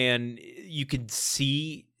there, and you can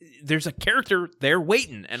see there's a character there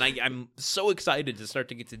waiting, and I'm so excited to start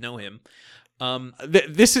to get to know him.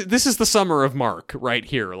 This is the summer of Mark right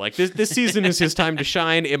here. Like this season is his time to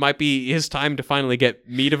shine. It might be his time to finally get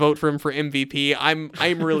me to vote for him for MVP.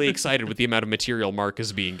 I'm really excited with the amount of material Mark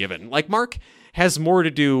is being given. Like, Mark has more to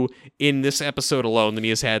do in this episode alone than he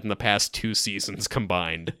has had in the past 2 seasons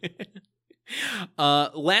combined.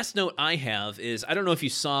 Last note I have is, I don't know if you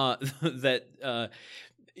saw that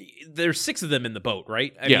there's 6 of them in the boat,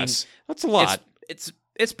 right? I mean, that's a lot.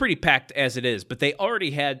 It's pretty packed as it is, but they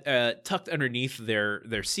already had tucked underneath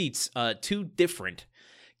their seats 2 different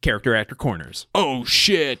character actor corners. Oh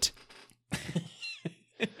shit!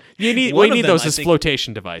 we need those as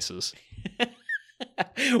flotation devices.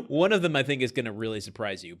 One of them, I think, is going to really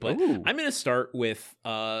surprise you. But Ooh. I'm going to start with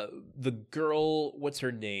the girl. What's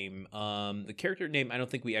her name? The character name I don't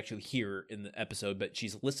think we actually hear in the episode, but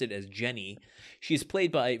she's listed as Jenny. She's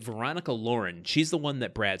played by Veronica Lauren. She's the one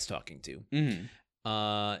that Brad's talking to.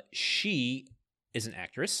 Mm-hmm. She is an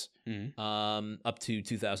actress, up to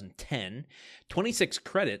 2010. 26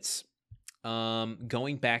 credits,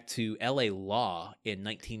 going back to L.A. Law in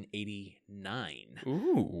 1989.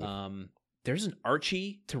 Ooh. There's an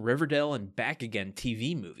Archie to Riverdale and Back Again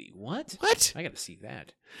TV movie. What? I got to see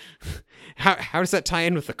that. How does that tie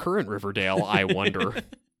in with the current Riverdale, I wonder?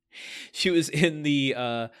 She was in the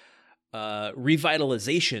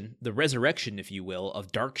revitalization, the resurrection, if you will,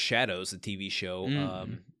 of Dark Shadows, the TV show,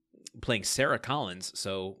 playing Sarah Collins.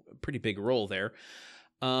 So, pretty big role there.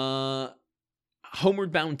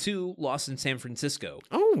 Homeward Bound 2, Lost in San Francisco.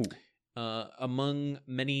 Oh. Among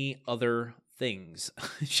many other things.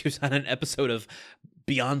 She was on an episode of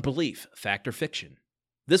Beyond Belief, Fact or Fiction.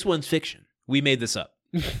 This one's fiction. We made this up.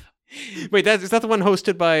 Wait, is that the one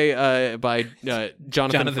hosted by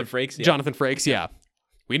Jonathan Frakes? Yeah. Jonathan Frakes, yeah.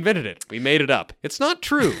 We invented it. We made it up. It's not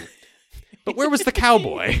true. But where was the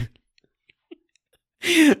cowboy?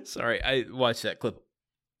 Sorry, I watch that clip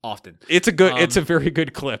often. It's a very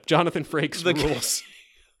good clip. Jonathan Frakes rules.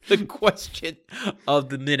 The question of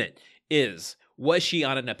the minute is, was she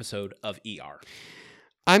on an episode of ER?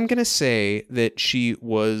 I'm going to say that she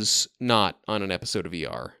was not on an episode of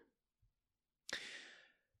ER.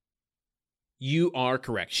 You are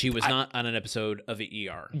correct. She was not on an episode of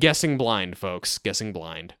ER. Guessing blind, folks. Guessing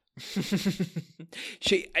blind.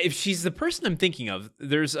 If she's the person I'm thinking of,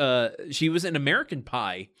 she was in American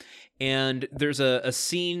Pie, and there's a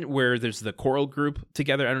scene where there's the choral group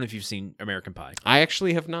together. I don't know if you've seen American Pie. I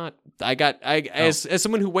actually have not. As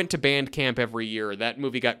someone who went to band camp every year, that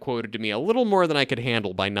movie got quoted to me a little more than I could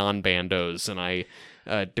handle by non-bandos, and I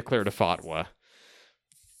declared a fatwa.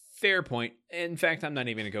 Fair point. In fact, I'm not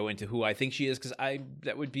even going to go into who I think she is, because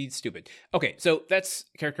that would be stupid. Okay, so that's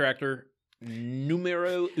character actor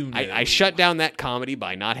numero uno. I shut down that comedy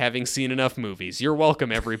by not having seen enough movies. You're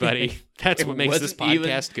welcome, everybody. That's what makes this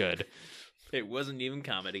podcast good. It wasn't even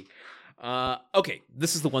comedy. Okay,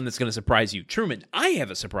 this is the one that's going to surprise you. Truman, I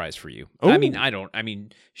have a surprise for you. Ooh. I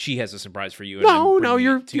mean, she has a surprise for you. And No, I'm bringing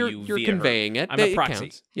you're it to you via conveying her. it. I'm a It proxy.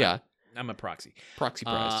 counts. Yeah. I'm a proxy. Proxy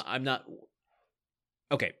prize. I'm not.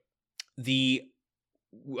 Okay, the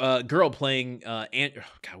girl playing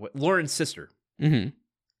Lauren's sister,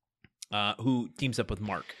 Mm-hmm. who teams up with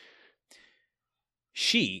Mark.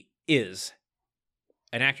 She is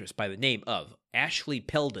an actress by the name of Ashley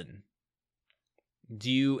Peldon.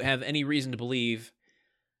 Do you have any reason to believe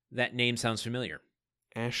that name sounds familiar?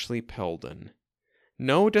 Ashley Peldon.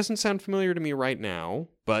 No, it doesn't sound familiar to me right now,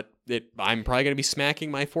 but I'm probably going to be smacking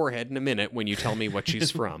my forehead in a minute when you tell me what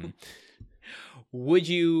she's from. Would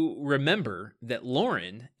you remember that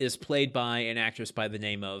Lauren is played by an actress by the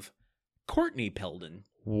name of Courtney Peldon?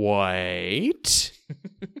 Wait.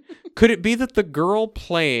 Could it be that the girl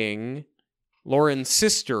playing Lauren's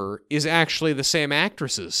sister is actually the same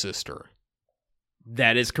actress's sister?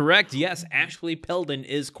 That is correct. Yes, Ashley Peldon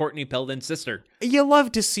is Courtney Peldon's sister. You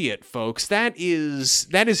love to see it, folks. That is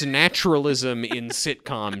naturalism in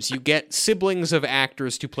sitcoms. You get siblings of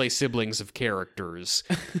actors to play siblings of characters.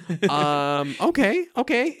 Okay.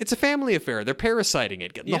 It's a family affair. They're parasiting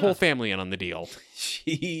it, getting the whole family in on the deal.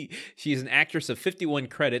 She's an actress of 51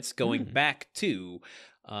 credits going back to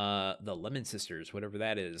the Lemon Sisters, whatever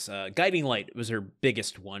that is. Guiding Light was her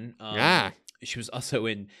biggest one. She was also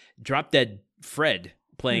in Drop Dead Fred,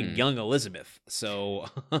 playing young Elizabeth. So,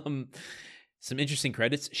 some interesting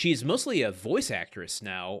credits. She's mostly a voice actress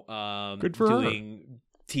now. Good for doing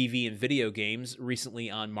TV and video games.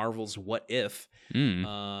 Recently on Marvel's What If,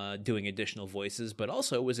 doing additional voices, but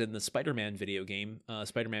also was in the Spider-Man video game,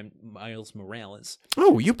 Spider-Man Miles Morales.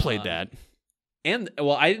 Oh, you played that. And,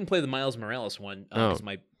 well, I didn't play the Miles Morales one because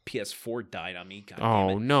my PS4 died on me. God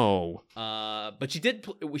damn it. No. But she did.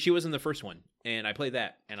 She was in the first one, and I played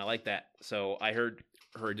that, and I liked that. So I heard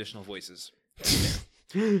her additional voices.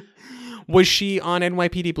 Was she on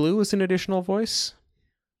NYPD Blue as an additional voice?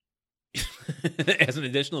 As an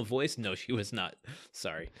additional voice? No, she was not.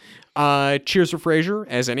 Sorry. Cheers for Frasier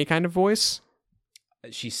as any kind of voice?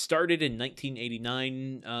 She started in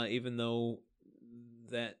 1989, even though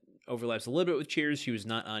that overlaps a little bit with Cheers. She was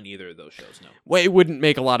not on either of those shows, no. Well, it wouldn't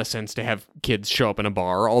make a lot of sense to have kids show up in a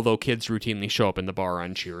bar, although kids routinely show up in the bar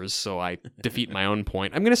on Cheers, so I defeat my own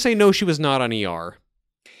point. I'm going to say no, she was not on ER.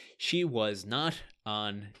 She was not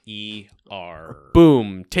on ER.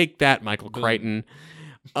 Boom. Take that, Michael Boom. Crichton.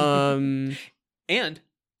 And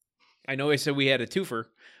I know I said we had a twofer,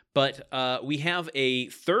 but we have a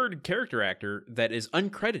third character actor that is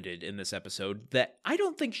uncredited in this episode that I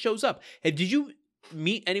don't think shows up. Hey, did you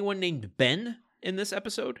meet anyone named Ben in this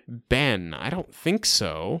episode? Ben? I don't think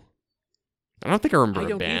so. I don't think I remember I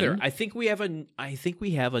don't Ben. either. I think we have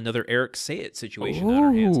another Eric Sayet situation on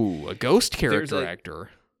our hands. Ooh, a ghost character There's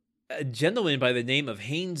actor. A gentleman by the name of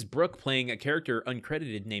Haynes Brooke playing a character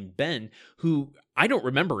uncredited named Ben, who I don't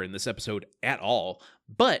remember in this episode at all,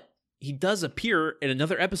 but he does appear in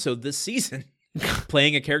another episode this season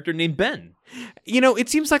playing a character named Ben. You know, it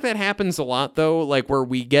seems like that happens a lot, though, like where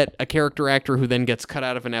we get a character actor who then gets cut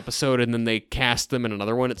out of an episode and then they cast them in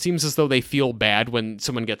another one. It seems as though they feel bad when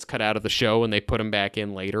someone gets cut out of the show and they put them back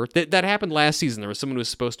in later. That happened last season. There was someone who was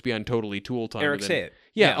supposed to be on Totally Tool Time. Eric Sayet.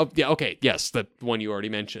 Yeah. Oh, yeah. Okay. Yes. The one you already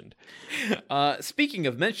mentioned. Speaking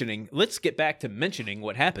of mentioning, let's get back to mentioning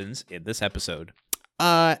what happens in this episode.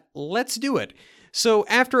 Let's do it. So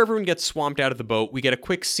after everyone gets swamped out of the boat, we get a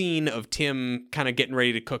quick scene of Tim kind of getting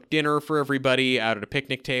ready to cook dinner for everybody out at a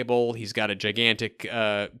picnic table. He's got a gigantic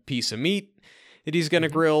piece of meat that he's going to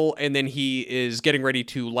grill, and then he is getting ready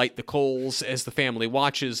to light the coals as the family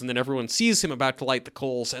watches, and then everyone sees him about to light the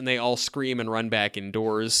coals, and they all scream and run back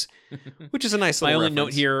indoors, which is a nice little My only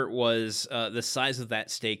reference. note here was the size of that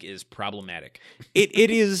steak is problematic. It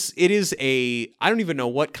is a, I don't even know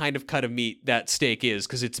what kind of cut of meat that steak is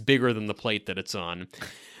because it's bigger than the plate that it's on.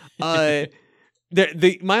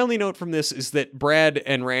 My only note from this is that Brad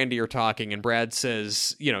and Randy are talking, and Brad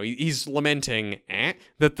says, you know, he's lamenting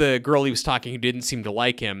that the girl he was talking to didn't seem to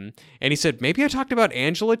like him. And he said, maybe I talked about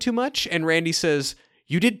Angela too much. And Randy says,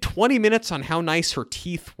 you did 20 minutes on how nice her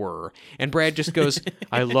teeth were. And Brad just goes,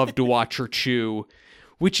 I love to watch her chew,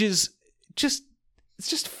 which is just, it's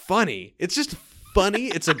just funny. It's just funny.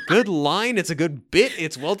 It's a good line. It's a good bit.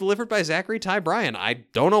 It's well delivered by Zachary Ty Bryan. I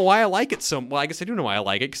don't know why I like it so well. I guess I do know why I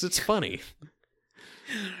like it because it's funny.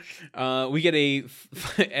 We get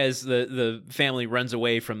as the family runs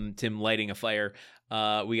away from Tim lighting a fire.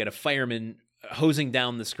 We get a fireman hosing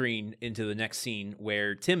down the screen into the next scene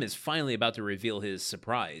where Tim is finally about to reveal his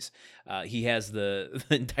surprise. He has the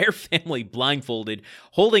entire family blindfolded,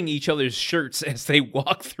 holding each other's shirts as they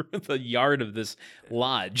walk through the yard of this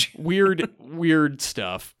lodge. Weird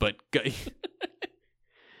stuff, but...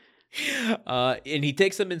 And he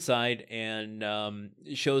takes them inside and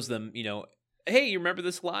shows them, hey, you remember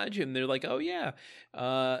this lodge? And they're like, oh, yeah.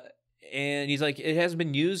 And he's like, it hasn't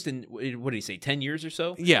been used in, what did he say, 10 years or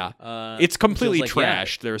so? Yeah. It's completely like,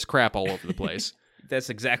 trashed. Yeah. There's crap all over the place. That's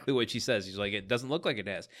exactly what she says. He's like, it doesn't look like it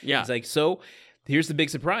has. Yeah. He's like, so here's the big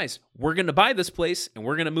surprise. We're going to buy this place and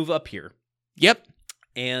we're going to move up here. Yep.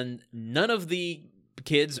 And none of the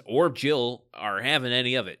kids or Jill are having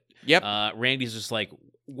any of it. Yep. Randy's just like,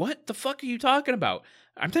 what the fuck are you talking about?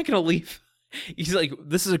 I'm not going to leave. He's like,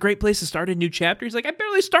 this is a great place to start a new chapter. He's like, I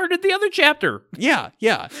barely started the other chapter. Yeah.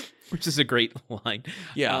 Which is a great line.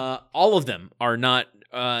 Yeah. All of them are not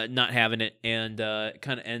having it, and it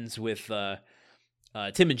kind of ends with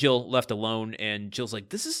Tim and Jill left alone, and Jill's like,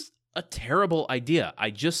 this is a terrible idea.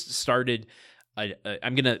 I just started,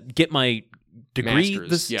 I'm going to get my degree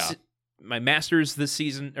my master's this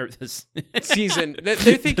season, or this season. They're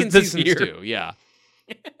thinking season 2, yeah.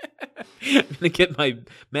 I'm going to get my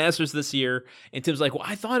master's this year. And Tim's like, well,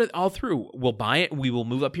 I thought it all through. We'll buy it and we will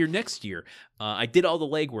move up here next year. I did all the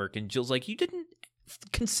legwork. And Jill's like, you didn't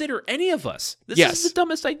consider any of us. This is the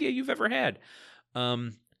dumbest idea you've ever had.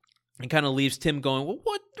 And kind of leaves Tim going, well,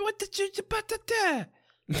 what did you...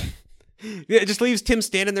 Yeah, it just leaves Tim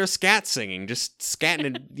standing there singing, just scatting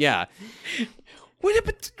and, yeah. What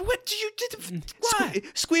do you... Why?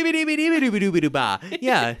 Squeeby-dooby-dooby-dooby-dooby-dooba.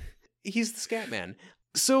 Yeah. He's the scat man.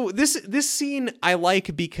 So this scene I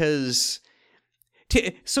like because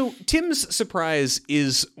Tim's surprise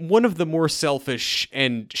is one of the more selfish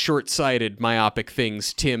and short-sighted myopic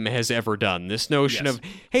things Tim has ever done. This notion of,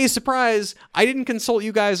 hey, surprise, I didn't consult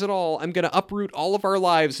you guys at all. I'm going to uproot all of our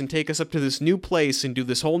lives and take us up to this new place and do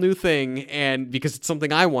this whole new thing, and because it's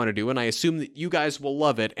something I want to do, and I assume that you guys will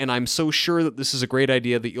love it, and I'm so sure that this is a great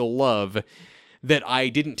idea that you'll love that I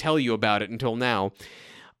didn't tell you about it until now.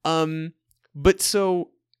 But so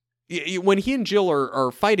when he and Jill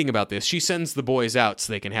are fighting about this, she sends the boys out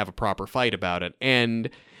so they can have a proper fight about it. And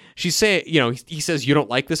he says, you don't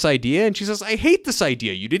like this idea? And she says, I hate this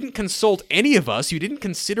idea. You didn't consult any of us. You didn't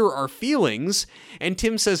consider our feelings. And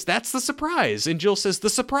Tim says, that's the surprise. And Jill says, the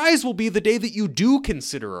surprise will be the day that you do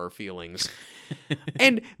consider our feelings.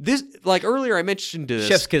 And this, like earlier I mentioned this.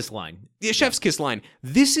 Chef's kiss line. Yeah, chef's kiss line.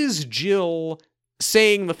 This is Jill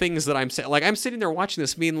saying the things that I'm saying. Like, I'm sitting there watching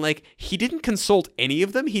this being like, he didn't consult any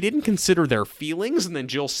of them. He didn't consider their feelings. And then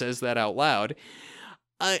Jill says that out loud.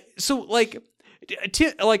 So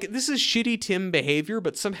this is shitty Tim behavior,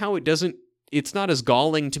 but somehow it's not as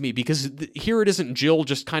galling to me because here it isn't Jill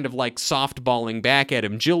just kind of like softballing back at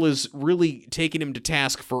him. Jill is really taking him to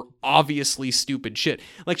task for obviously stupid shit.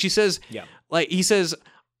 Like she says, he says,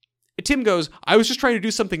 Tim goes, I was just trying to do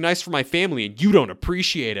something nice for my family and you don't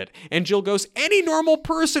appreciate it. And Jill goes, any normal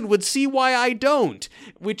person would see why I don't.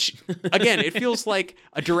 Which, again, it feels like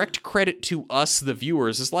a direct credit to us, the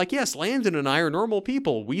viewers. It's like, yes, Landon and I are normal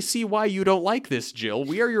people. We see why you don't like this, Jill.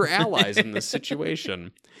 We are your allies in this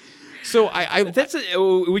situation. So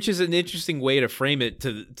which is an interesting way to frame it,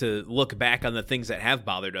 to look back on the things that have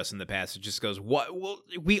bothered us in the past. It just goes, what? Well,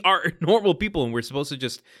 we are normal people and we're supposed to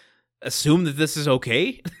just assume that this is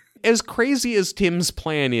okay? As crazy as Tim's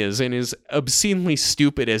plan is and as obscenely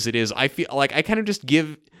stupid as it is, I feel like I kind of just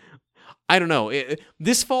give... I don't know.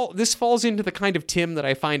 This falls into the kind of Tim that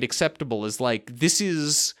I find acceptable, is like, this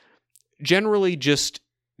is generally just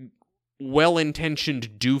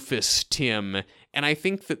well-intentioned doofus Tim, and I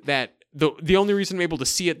think that the only reason I'm able to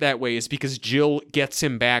see it that way is because Jill gets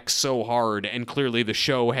him back so hard, and clearly the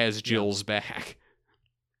show has Jill's back.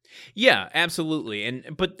 Yeah, absolutely.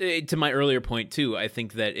 But to my earlier point too, I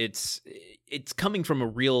think that it's coming from a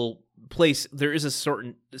real place. There is a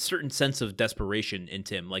certain sense of desperation in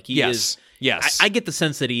Tim. Like he is. Yes. I get the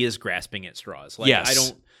sense that he is grasping at straws. Like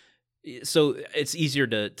yes. So it's easier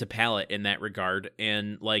to palate in that regard,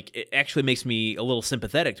 and like it actually makes me a little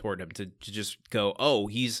sympathetic toward him to just go, oh,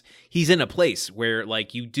 he's in a place where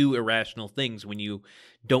like you do irrational things when you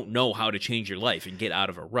don't know how to change your life and get out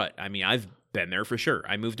of a rut. I mean, I've been there for sure.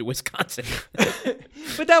 I moved to Wisconsin.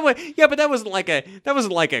 but that wasn't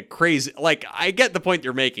like a crazy, like, I get the point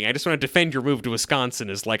you're making. I just want to defend your move to Wisconsin.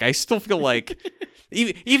 Is like, I still feel like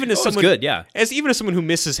even as someone good, yeah. As someone who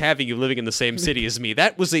misses having you living in the same city as me,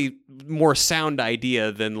 that was a more sound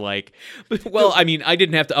idea than like. Well, I mean, I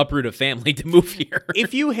didn't have to uproot a family to move here.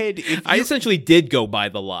 I essentially did go by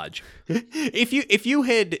the lodge. If you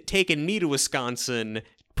had taken me to Wisconsin,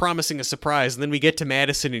 promising a surprise, and then we get to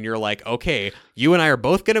Madison, and you're like, okay, you and I are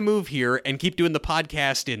both going to move here and keep doing the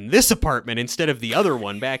podcast in this apartment instead of the other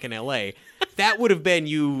one back in LA. That would have been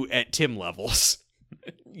you at Tim levels.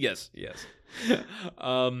 Yes.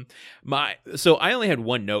 So I only had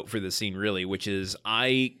one note for this scene, really, which is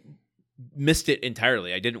I missed it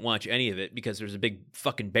entirely. I didn't watch any of it because there's a big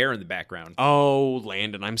fucking bear in the background. Oh,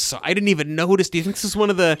 Landon, I'm sorry. I didn't even notice. Do you think this is one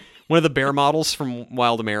of the bear models from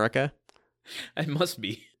Wild America? It must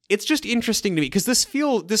be. It's just interesting to me because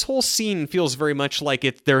this whole scene feels very much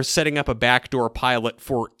like they're setting up a backdoor pilot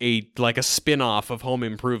for a spin-off of Home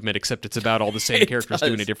Improvement, except it's about all the same characters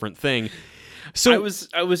doing a different thing. So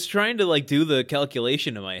I was trying to do the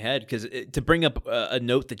calculation in my head because to bring up a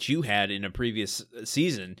note that you had in a previous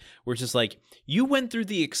season, where it's just like you went through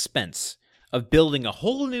the expense of building a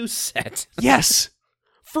whole new set. Yes,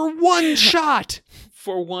 for one shot,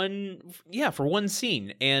 for one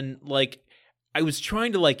scene, and I was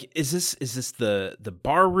trying to is this the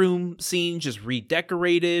bar room scene just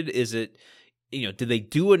redecorated? Is it did they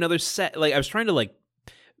do another set? I was trying to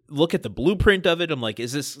look at the blueprint of it. I'm like,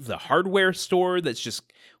 is this the hardware store that's just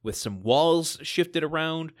with some walls shifted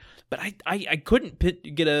around? But I couldn't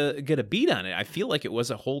get a beat on it. I feel like it was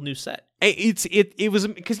a whole new set. It was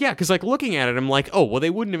because looking at it, I'm like, oh well, they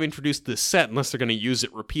wouldn't have introduced this set unless they're going to use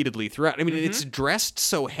it repeatedly throughout. I mean, It's dressed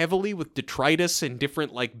so heavily with detritus and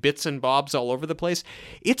different bits and bobs all over the place.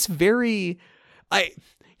 It's very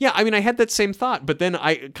Yeah, I mean, I had that same thought, but then what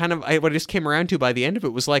I just came around to by the end of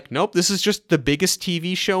it was nope, this is just the biggest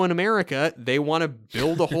TV show in America. They want to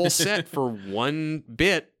build a whole set for one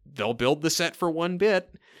bit. They'll build the set for one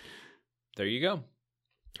bit. There you go.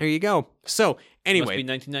 There you go. So, anyway. Must be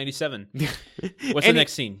 1997. What's the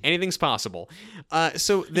next scene? Anything's possible.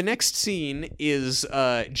 So, the next scene is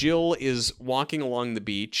Jill is walking along the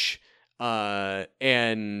beach,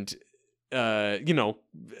 and... I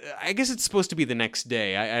guess it's supposed to be the next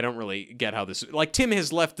day. I don't really get how this... Tim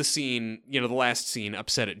has left the scene, the last scene,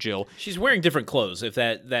 upset at Jill. She's wearing different clothes, if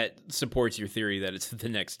that supports your theory that it's the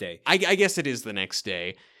next day. I guess it is the next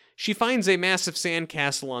day. She finds a massive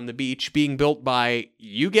sandcastle on the beach being built by,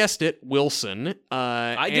 you guessed it, Wilson.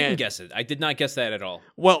 I didn't guess it. I did not guess that at all.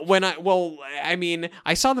 Well,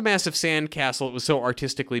 I saw the massive sandcastle. It was so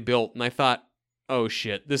artistically built, and I thought, oh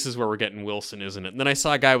shit, this is where we're getting Wilson, isn't it? And then I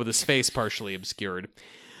saw a guy with his face partially obscured.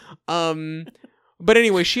 But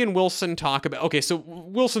anyway, she and Wilson talk about... Okay, so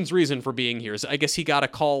Wilson's reason for being here is I guess he got a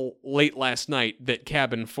call late last night that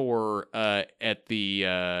Cabin 4 at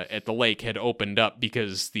the lake had opened up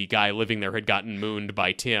because the guy living there had gotten mooned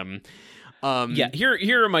by Tim.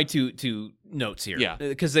 Here are my two notes here. Yeah.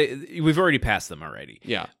 Because we've already passed them already.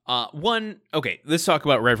 Yeah. One, okay, let's talk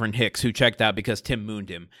about Reverend Hicks, who checked out because Tim mooned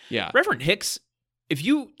him. Yeah. Reverend Hicks... If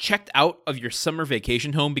you checked out of your summer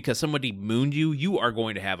vacation home because somebody mooned you, you are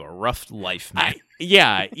going to have a rough life, man.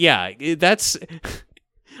 That's...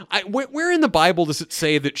 where in the Bible does it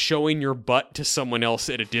say that showing your butt to someone else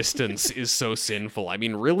at a distance is so sinful? I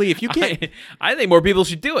mean, really, if you can't... I think more people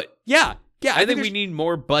should do it. Yeah. I think we need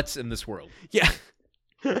more butts in this world. Yeah.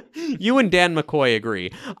 You and Dan McCoy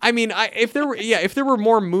agree. I mean, if there were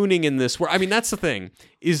more mooning in this, I mean, that's the thing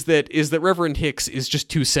is that Reverend Hicks is just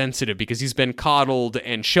too sensitive because he's been coddled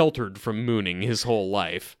and sheltered from mooning his whole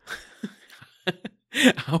life.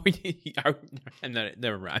 I'm not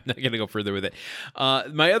going to go further with it.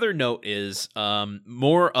 My other note is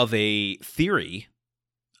more of a theory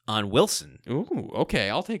on Wilson. Ooh,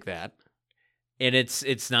 okay, I'll take that. And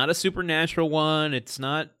it's not a supernatural one. It's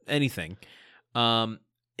not anything.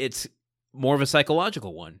 It's more of a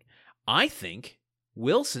psychological one. I think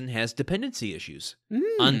Wilson has dependency issues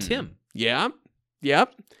on Tim. Yeah.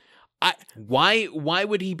 Yep. Why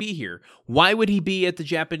would he be here? Why would he be at the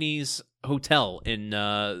Japanese hotel in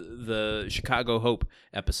the Chicago Hope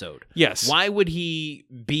episode? Yes. Why would he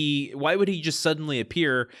just suddenly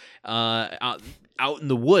appear out in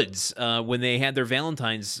the woods when they had their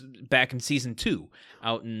Valentines back in season 2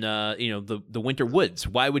 out in the winter woods?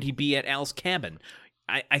 Why would he be at Al's cabin?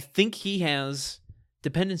 I think he has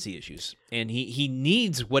dependency issues, and he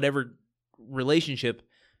needs whatever relationship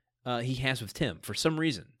he has with Tim for some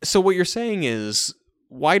reason. So what you're saying is,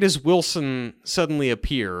 why does Wilson suddenly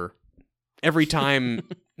appear every time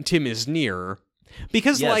Tim is near?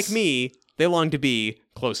 Because yes. Like me, they long to be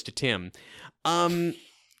close to Tim. At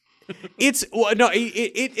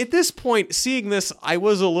this point, seeing this, I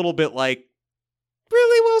was a little bit like,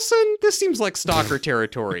 really, Wilson? This seems like stalker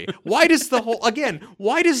territory. Why does the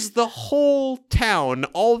whole town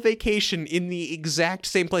all vacation in the exact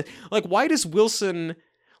same place? Why does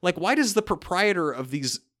the proprietor of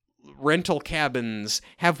these rental cabins,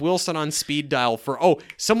 have Wilson on speed dial for,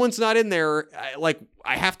 someone's not in there,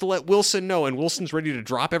 I have to let Wilson know, and Wilson's ready to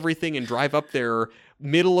drop everything and drive up there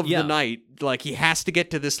middle of the night. Like, he has to get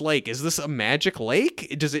to this lake. Is this a magic lake?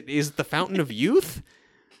 Is it the Fountain of Youth?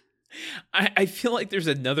 I feel like there's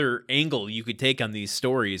another angle you could take on these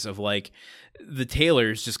stories of, like, the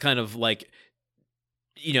Taylors just kind of, like,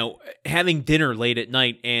 you know, having dinner late at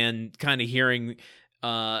night and kind of hearing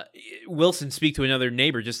Wilson speak to another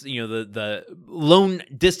neighbor, just, you know, the lone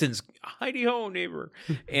distance, hidey ho neighbor,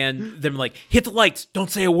 and them like, hit the lights, don't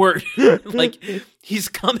say a word. Like, he's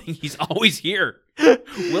coming, he's always here.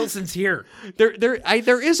 Wilson's here.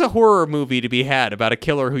 There is a horror movie to be had about a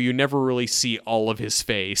killer who you never really see all of his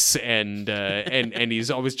face, and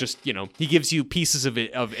he's always just, you know, he gives you pieces of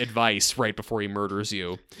advice right before he murders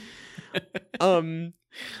you.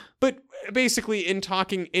 But basically, in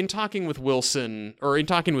talking with Wilson, or in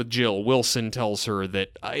talking with Jill, Wilson tells her that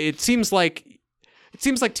it seems like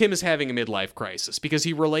Tim is having a midlife crisis, because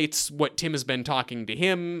he relates what Tim has been talking to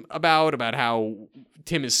him about how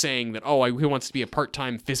Tim is saying that, he wants to be a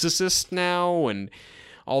part-time physicist now, and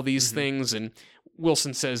all these things, and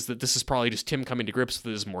Wilson says that this is probably just Tim coming to grips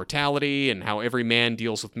with his mortality and how every man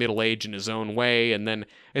deals with middle age in his own way. And then,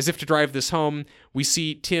 as if to drive this home, we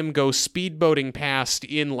see Tim go speedboating past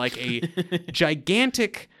in like a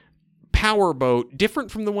gigantic powerboat,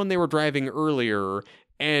 different from the one they were driving earlier,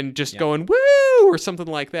 and just going, woo, or something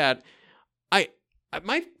like that.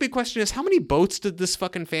 My big question is, how many boats did this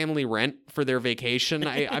fucking family rent for their vacation?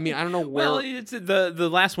 I mean, I don't know where. Well, it's the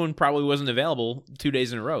last one probably wasn't available 2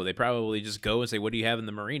 days in a row. They probably just go and say, "What do you have in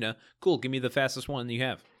the marina? Cool, give me the fastest one you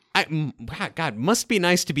have." God, must be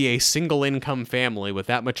nice to be a single income family with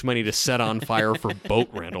that much money to set on fire for boat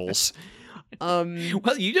rentals. Well,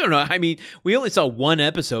 you don't know. I mean, we only saw one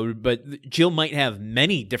episode, but Jill might have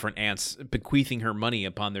many different aunts bequeathing her money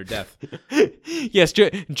upon their death. Yes,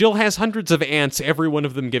 Jill has hundreds of aunts, every one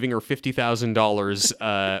of them giving her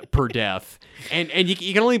 $50,000 per death. And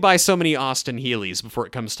you can only buy so many Austin Healys before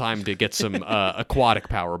it comes time to get some aquatic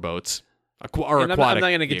power boats. I'm not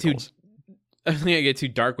going to get I'm not going to get too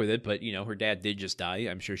dark with it, but, you know, her dad did just die.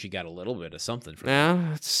 I'm sure she got a little bit of something from that. Yeah,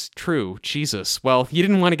 that's true. Jesus. Well, you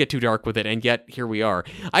didn't want to get too dark with it, and yet here we are.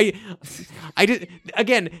 I did,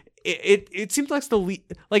 again, it seems like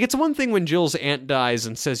it's one thing when Jill's aunt dies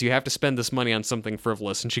and says you have to spend this money on something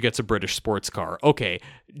frivolous, and she gets a British sports car. Okay,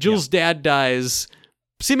 Jill's dad dies,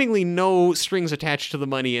 seemingly no strings attached to the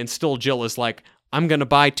money, and still Jill is like, I'm going to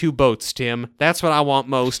buy 2 boats, Tim. That's what I want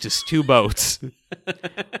most, is 2 boats.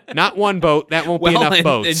 Not 1 boat. That won't be enough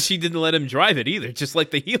boats. And she didn't let him drive it either, just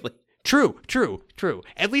like the Healy. True.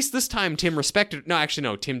 At least this time Tim respected... No, actually,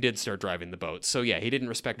 no. Tim did start driving the boat. So, yeah, he didn't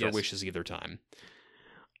respect her wishes either time.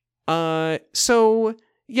 The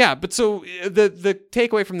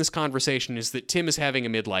takeaway from this conversation is that Tim is having a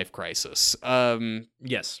midlife crisis.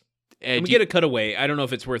 Yes. And we get a cutaway. I don't know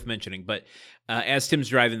if it's worth mentioning, but as Tim's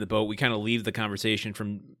driving the boat, we kind of leave the conversation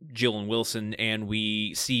from Jill and Wilson, and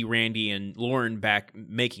we see Randy and Lauren back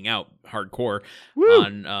making out hardcore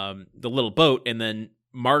on the little boat, and then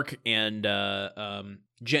Mark and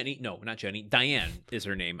Jenny, no, not Jenny, Diane is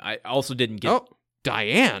her name. I also didn't get... Oh,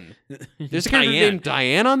 Diane? There's a character named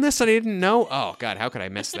Diane on this that I didn't know? Oh, God, how could I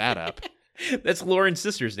mess that up? That's Lauren's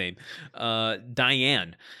sister's name,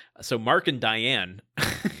 Diane. So Mark and Diane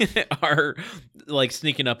are like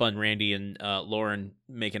sneaking up on Randy and Lauren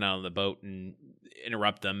making out on the boat and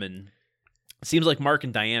interrupt them. And it seems like Mark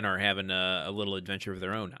and Diane are having a little adventure of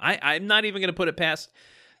their own. I'm not even going to put it past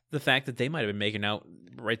the fact that they might have been making out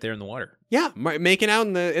right there in the water. Yeah, making out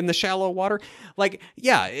in the shallow water. Like,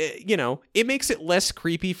 yeah, it makes it less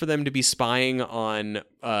creepy for them to be spying on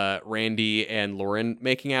Randy and Lauren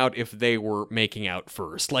making out if they were making out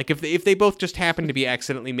first. Like, if they both just happened to be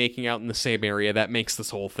accidentally making out in the same area, that makes this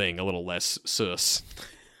whole thing a little less sus.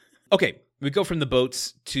 Okay, we go from the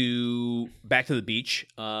boats back to the beach.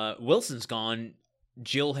 Wilson's gone.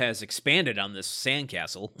 Jill has expanded on this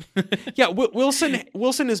sandcastle. Yeah,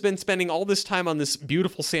 Wilson has been spending all this time on this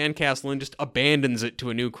beautiful sandcastle and just abandons it to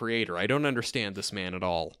a new creator. I don't understand this man at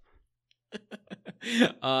all.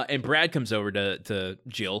 And Brad comes over to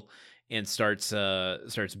Jill and starts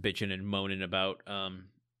bitching and moaning about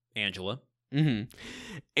Angela. Mm-hmm.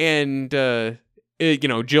 And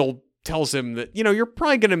Jill tells him that you're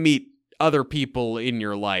probably going to meet other people in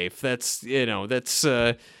your life. That's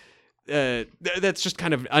just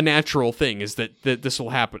kind of a natural thing, is that this will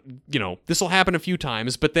happen. This will happen a few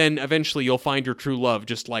times, but then eventually you'll find your true love,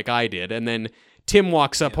 just like I did. And then Tim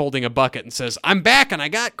walks up holding a bucket and says, "I'm back and I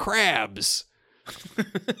got crabs."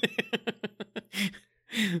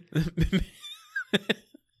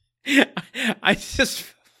 I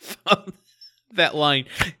just found that line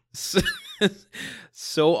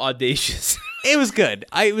so audacious. It was good.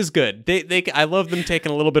 It was good. I love them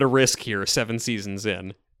taking a little bit of risk here, 7 seasons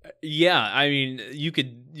in. Yeah, I mean, you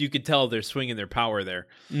could tell they're swinging their power there.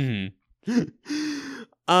 Mm-hmm.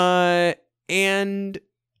 And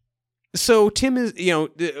so Tim is,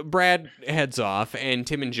 Brad heads off, and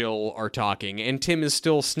Tim and Jill are talking, and Tim is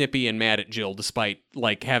still snippy and mad at Jill, despite,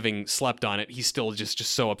 like, having slept on it. He's still just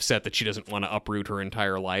so upset that she doesn't want to uproot her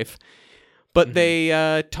entire life. But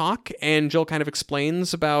they talk, and Jill kind of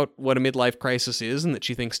explains about what a midlife crisis is, and that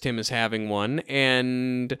she thinks Tim is having one,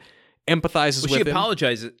 and empathizes with him. She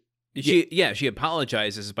apologizes. She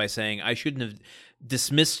apologizes by saying, "I shouldn't have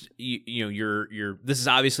dismissed your this is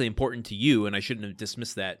obviously important to you, and I shouldn't have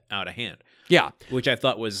dismissed that out of hand." Yeah, which I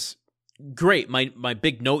thought was great. My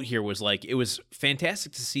big note here was, like, it was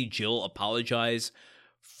fantastic to see Jill apologize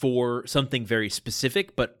for something very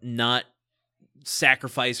specific, but not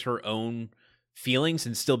sacrifice her own feelings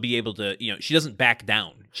and still be able to, she doesn't back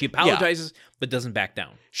down. She apologizes, but doesn't back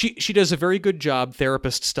down. She does a very good job,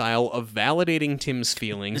 therapist style, of validating Tim's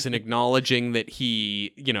feelings and acknowledging that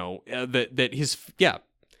he,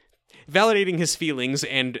 validating his feelings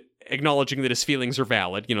and acknowledging that his feelings are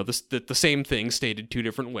valid. The same thing stated 2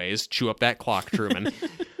 different ways. Chew up that clock, Truman.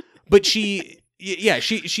 But she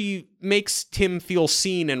makes Tim feel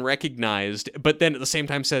seen and recognized, but then at the same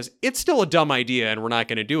time says, it's still a dumb idea and we're not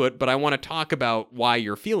going to do it, but I want to talk about why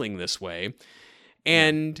you're feeling this way.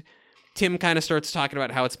 And Tim kind of starts talking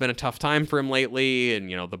about how it's been a tough time for him lately, and,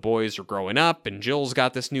 the boys are growing up, and Jill's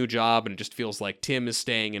got this new job, and it just feels like Tim is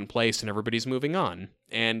staying in place and everybody's moving on.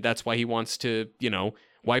 And that's why he wants to,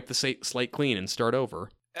 wipe the slate clean and start over.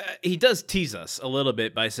 He does tease us a little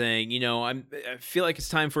bit by saying, I feel like it's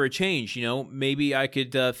time for a change. Maybe I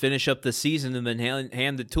could finish up the season and then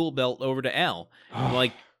hand the tool belt over to Al. I'm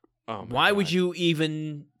like, why would you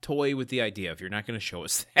even toy with the idea if you're not going to show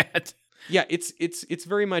us that? Yeah, it's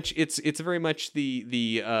very much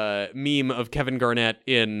the meme of Kevin Garnett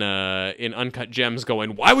in Uncut Gems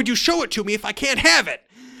going, "Why would you show it to me if I can't have it?"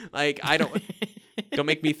 Like, I don't. Don't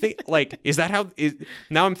make me think, like, is that how...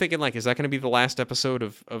 now I'm thinking, like, is that going to be the last episode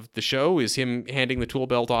of the show? Is him handing the tool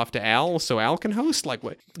belt off to Al so Al can host? Like,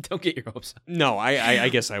 what? Don't get your hopes up. No, I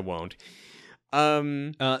guess I won't.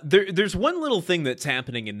 There's one little thing that's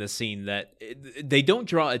happening in this scene that they don't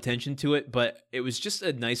draw attention to it, but it was just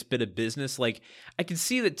a nice bit of business. Like, I can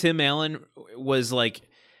see that Tim Allen was, like,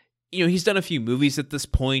 he's done a few movies at this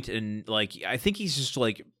point, and, like, I think he's just,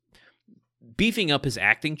 like, beefing up his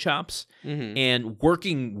acting chops and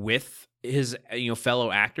working with his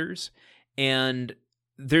fellow actors. And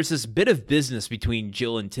there's this bit of business between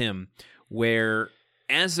Jill and Tim where,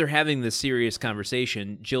 as they're having this serious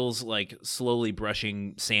conversation, Jill's, like, slowly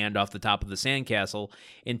brushing sand off the top of the sandcastle,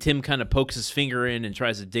 and Tim kind of pokes his finger in and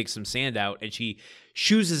tries to dig some sand out, and she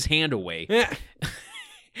shoos his hand away.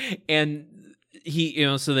 And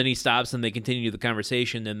he, so then he stops and they continue the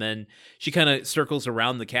conversation, and then she kind of circles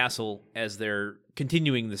around the castle as they're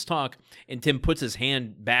continuing this talk, and Tim puts his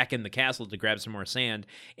hand back in the castle to grab some more sand,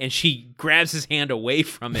 and she grabs his hand away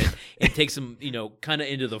from it and takes him, kind of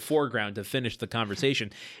into the foreground to finish the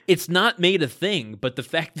conversation. It's not made a thing, but the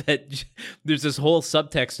fact that there's this whole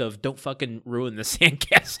subtext of "don't fucking ruin the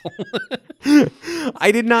sandcastle"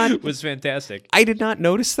 was fantastic. I did not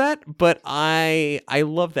notice that, but I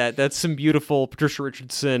love that. That's some beautiful Patricia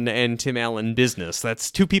Richardson and Tim Allen business.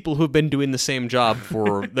 That's 2 people who've been doing the same job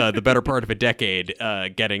for the better part of a decade,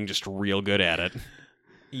 getting just real good at it.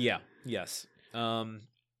 Yeah. Yes. And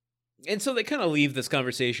so they kind of leave this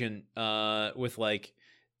conversation with, like,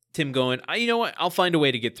 Tim going, you know what, I'll find a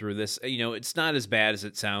way to get through this. It's not as bad as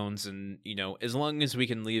it sounds, and as long as we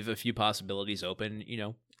can leave a few possibilities open,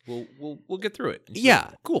 we'll get through it. Yeah,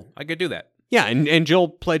 like, cool. I could do that. Yeah, and Jill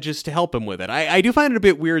pledges to help him with it. I do find it a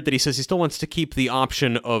bit weird that he says he still wants to keep the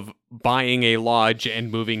option of buying a lodge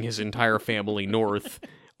and moving his entire family north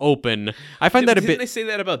open. I find that a bit... Didn't they say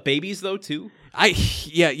that about babies, though, too?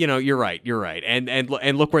 You're right. And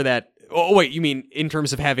look where that... Oh, wait, you mean in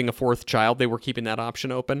terms of having a 4th child, they were keeping that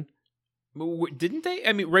option open? Didn't they?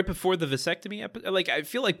 I mean, right before the vasectomy episode? Like, I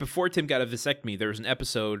feel like before Tim got a vasectomy, there was an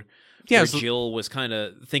episode where Jill was kind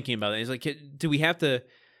of thinking about it. He's like, do we have to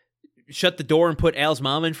shut the door and put Al's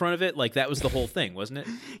mom in front of it? Like, that was the whole thing, wasn't it?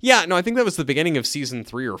 Yeah, no, I think that was the beginning of season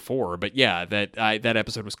 3 or 4. But yeah, that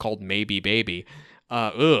episode was called Maybe Baby.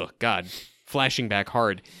 God. Flashing back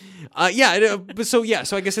hard. So I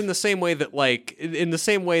guess in the same way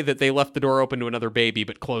that they left the door open to another baby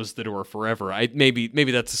but closed the door forever,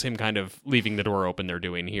 maybe that's the same kind of leaving the door open they're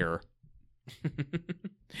doing here.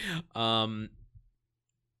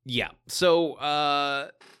 Yeah. So,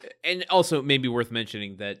 and also maybe worth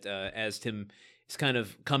mentioning that as Tim is kind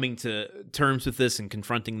of coming to terms with this and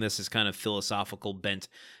confronting this, his kind of philosophical bent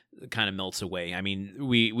kind of melts away. I mean,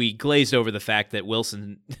 we glazed over the fact that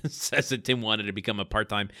Wilson says that Tim wanted to become a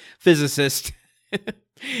part-time physicist,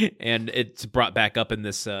 and it's brought back up in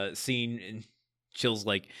this scene, and Chill's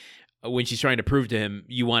like, when she's trying to prove to him,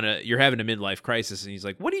 you're having a midlife crisis, and he's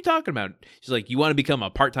like, what are you talking about? She's like, you want to become a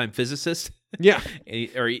part-time physicist? Yeah.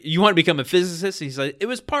 Or you want to become a physicist? And he's like, it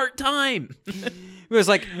was part-time. It was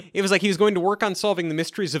like he was going to work on solving the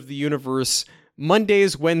mysteries of the universe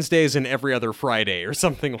Mondays, Wednesdays, and every other Friday, or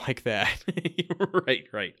something like that.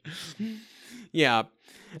 Right. Yeah.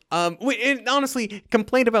 And honestly,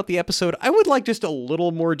 complaint about the episode. I would like just a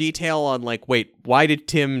little more detail on, like, wait, why did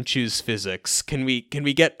Tim choose physics? Can we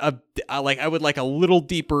get I would like a little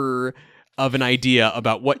deeper of an idea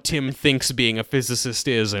about what Tim thinks being a physicist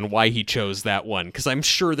is and why he chose that one, because I'm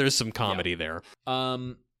sure there's some comedy there.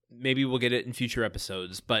 Maybe we'll get it in future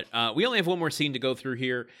episodes, but we only have one more scene to go through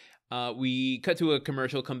here. We cut to a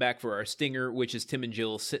commercial, come back for our stinger, which is Tim and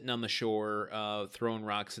Jill sitting on the shore, throwing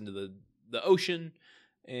rocks into the ocean,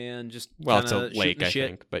 and just it's a lake, I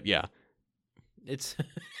think, but yeah, it's.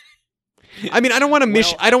 I mean, I don't want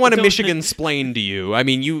to I don't want to Michigan-splain to you. I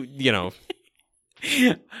mean, you know.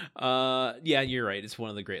 Yeah, you're right. It's one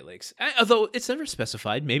of the Great Lakes. Although it's never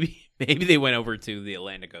specified. Maybe they went over to the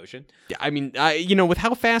Atlantic Ocean. Yeah, I mean, with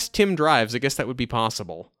how fast Tim drives, I guess that would be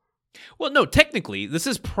possible. Well, no, technically, this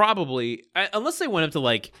is probably unless they went up to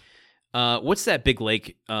like, what's that big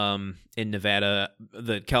lake in Nevada,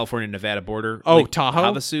 the California-Nevada border? Oh, Lake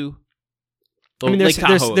Tahoe. Havasu. I mean, there's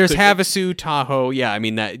Havasu, Tahoe. Yeah, I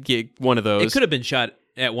mean one of those. It could have been shot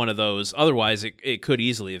at one of those. Otherwise, it could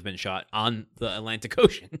easily have been shot on the Atlantic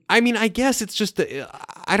Ocean. I mean, I guess it's just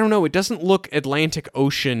I don't know. It doesn't look Atlantic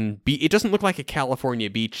Ocean. It doesn't look like a California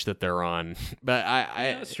beach that they're on. But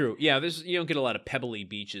that's true. Yeah, you don't get a lot of pebbly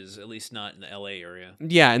beaches, at least not in the LA area.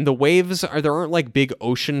 Yeah, and the waves there aren't like big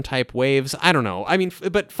ocean type waves. I don't know. I mean,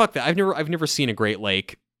 but fuck that. I've never seen a Great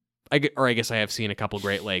Lake. I guess I have seen a couple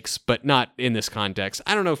Great Lakes, but not in this context.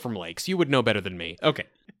 I don't know from lakes. You would know better than me. Okay.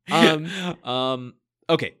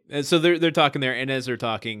 Okay, so they're talking there, and as they're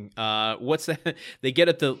talking, what's that? They get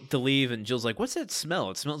up to leave, and Jill's like, "What's that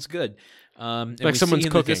smell? It smells good." And like someone's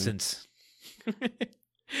cooking.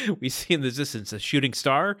 We see in the distance a shooting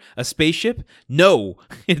star, a spaceship. No,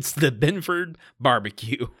 it's the Binford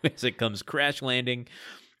barbecue as it comes crash landing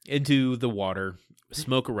into the water,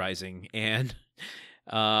 smoke arising, and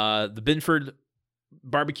the Binford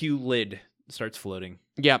barbecue lid starts floating.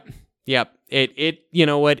 Yep. It you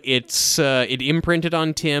know what? It imprinted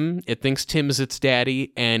on Tim. It thinks Tim is its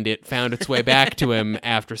daddy, and it found its way back to him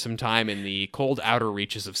after some time in the cold outer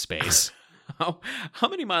reaches of space. How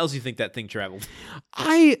many miles do you think that thing traveled?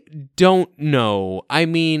 I don't know. I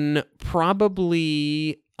mean,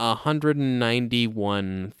 probably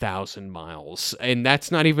 191,000 miles. And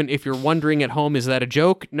that's not even, if you're wondering at home, is that a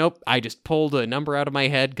joke? Nope. I just pulled a number out of my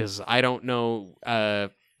head because I don't know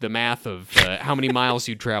the math of how many miles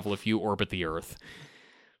you'd travel if you orbit the Earth.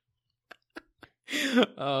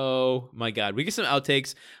 Oh my God! We get some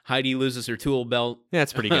outtakes. Heidi loses her tool belt.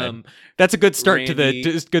 That's pretty good. That's a good start Randy,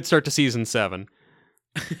 to season 7.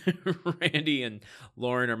 Randy and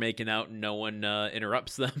Lauren are making out, and no one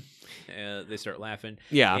interrupts them. They start laughing.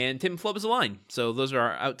 Yeah, and Tim flubs a line. So those are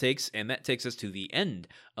our outtakes, and that takes us to the end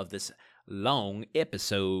of this long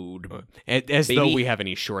episode. As though we have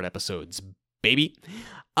any short episodes, baby.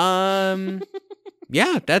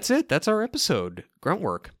 Yeah, that's it. That's our episode. Grunt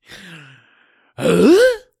work.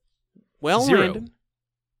 Well, 0. Random.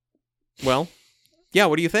 Well, yeah,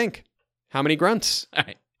 what do you think? How many grunts?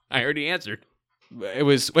 I already answered. It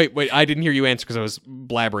was wait, I didn't hear you answer because I was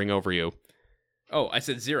blabbering over you. Oh, I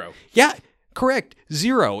said 0. Yeah, correct.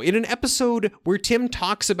 0. In an episode where Tim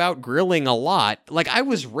talks about grilling a lot, like I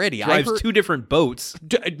was ready. Drives 2 different boats.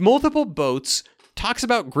 Multiple boats. Talks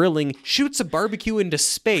about grilling, shoots a barbecue into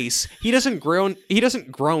space. He doesn't grunt a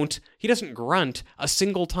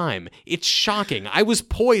single time. It's shocking. I was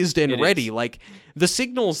poised and ready. Like the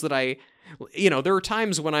signals that there are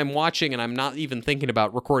times when I'm watching and I'm not even thinking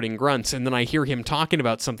about recording grunts, and then I hear him talking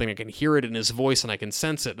about something. I can hear it in his voice and I can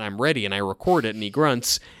sense it, and I'm ready, and I record it and he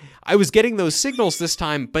grunts. I was getting those signals this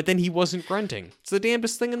time, but then he wasn't grunting. It's the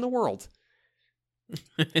damnedest thing in the world.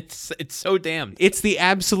 It's so damned. It's the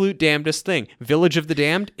absolute damnedest thing. Village of the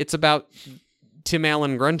Damned, it's about Tim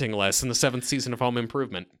Allen grunting less in the 7th season of Home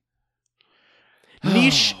Improvement.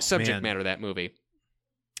 Niche subject matter, that movie.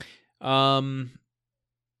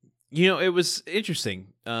 It was interesting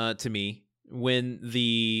to me when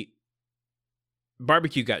the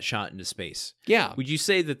barbecue got shot into space. Yeah. Would you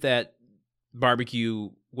say that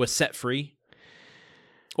barbecue was set free?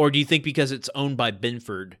 Or do you think because it's owned by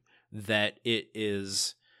Binford that it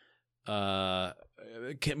is more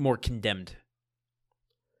condemned?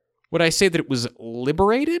 Would I say that it was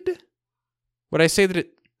liberated? Would I say that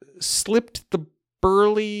it slipped the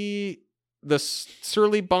surly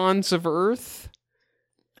bonds of Earth?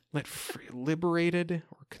 Let free, liberated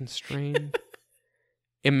or constrained?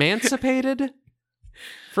 Emancipated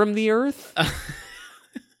from the Earth?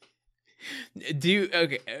 Do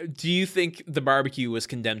you think the barbecue was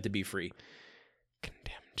condemned to be free?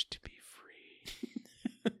 Condemned to be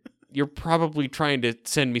free. You're probably trying to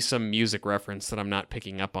send me some music reference that I'm not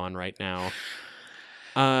picking up on right now.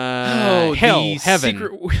 Hell,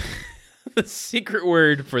 heaven. The secret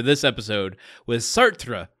word for this episode was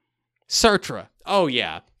Sartre. Sartre. Oh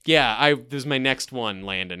yeah. Yeah, this is my next one,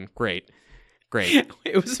 Landon. Great.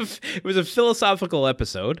 It was a philosophical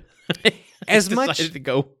episode. As I much decided to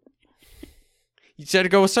go. You decided to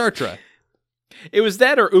go with Sartre. It was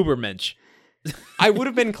that or Ubermensch. I would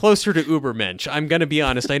have been closer to Ubermensch. I'm going to be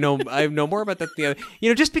honest. I know more about that than the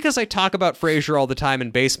other. Just because I talk about Frasier all the time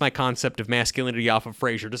and base my concept of masculinity off of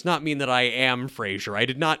Frasier does not mean that I am Frasier. I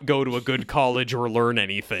did not go to a good college or learn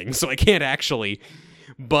anything, so I can't actually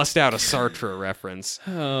bust out a Sartre reference.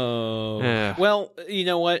 Oh. Well, you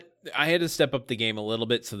know what? I had to step up the game a little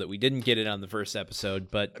bit so that we didn't get it on the first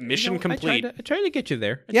episode, but mission complete. I tried to get you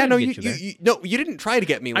there. You didn't try to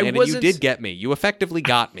get me, Landon. You did get me. You effectively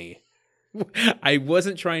got me. I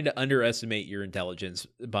wasn't trying to underestimate your intelligence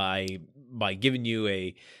by giving you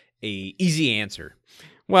a easy answer.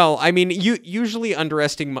 Well, I mean, you usually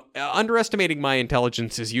underestimating my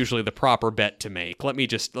intelligence is usually the proper bet to make. Let me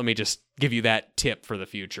just give you that tip for the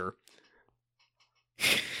future.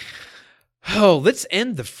 Oh, let's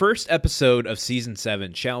end the first episode of Season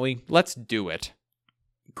 7, shall we? Let's do it.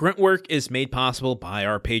 Gruntwork is made possible by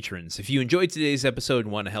our patrons. If you enjoyed today's episode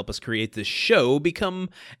and want to help us create this show, become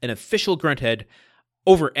an official Grunthead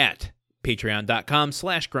over at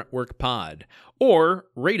patreon.com/gruntworkpod, or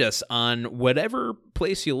rate us on whatever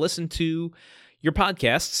place you listen to your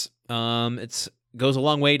podcasts. It goes a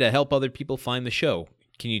long way to help other people find the show.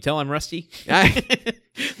 Can you tell I'm rusty?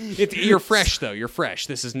 You're fresh, though. You're fresh.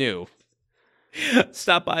 This is new.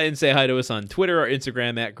 Stop by and say hi to us on Twitter or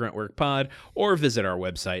Instagram at GruntworkPod, or visit our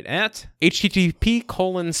website at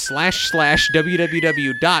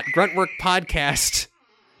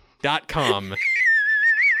http://www.gruntworkpodcast.com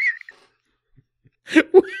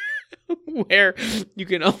where you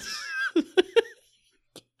can also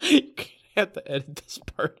you have to edit this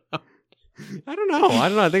part out. I don't know. I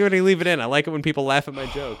think I'm going to leave it in. I like it when people laugh at my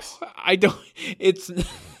jokes.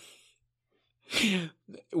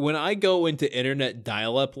 When I go into internet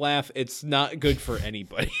dial-up laugh, it's not good for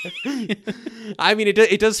anybody. I mean,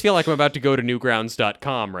 it does feel like I'm about to go to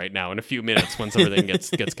newgrounds.com right now in a few minutes once everything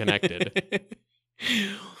gets connected.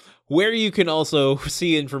 Where you can also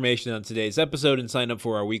see information on today's episode and sign up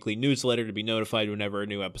for our weekly newsletter to be notified whenever a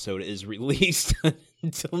new episode is released.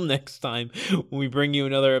 Until next time, when we bring you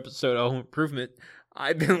another episode of Home Improvement,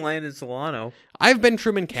 I've been Landon Solano. I've been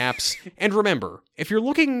Truman Caps. And remember, if you're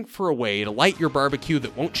looking for a way to light your barbecue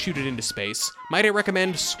that won't shoot it into space, might I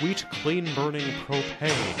recommend Sweet Clean Burning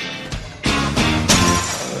Propane.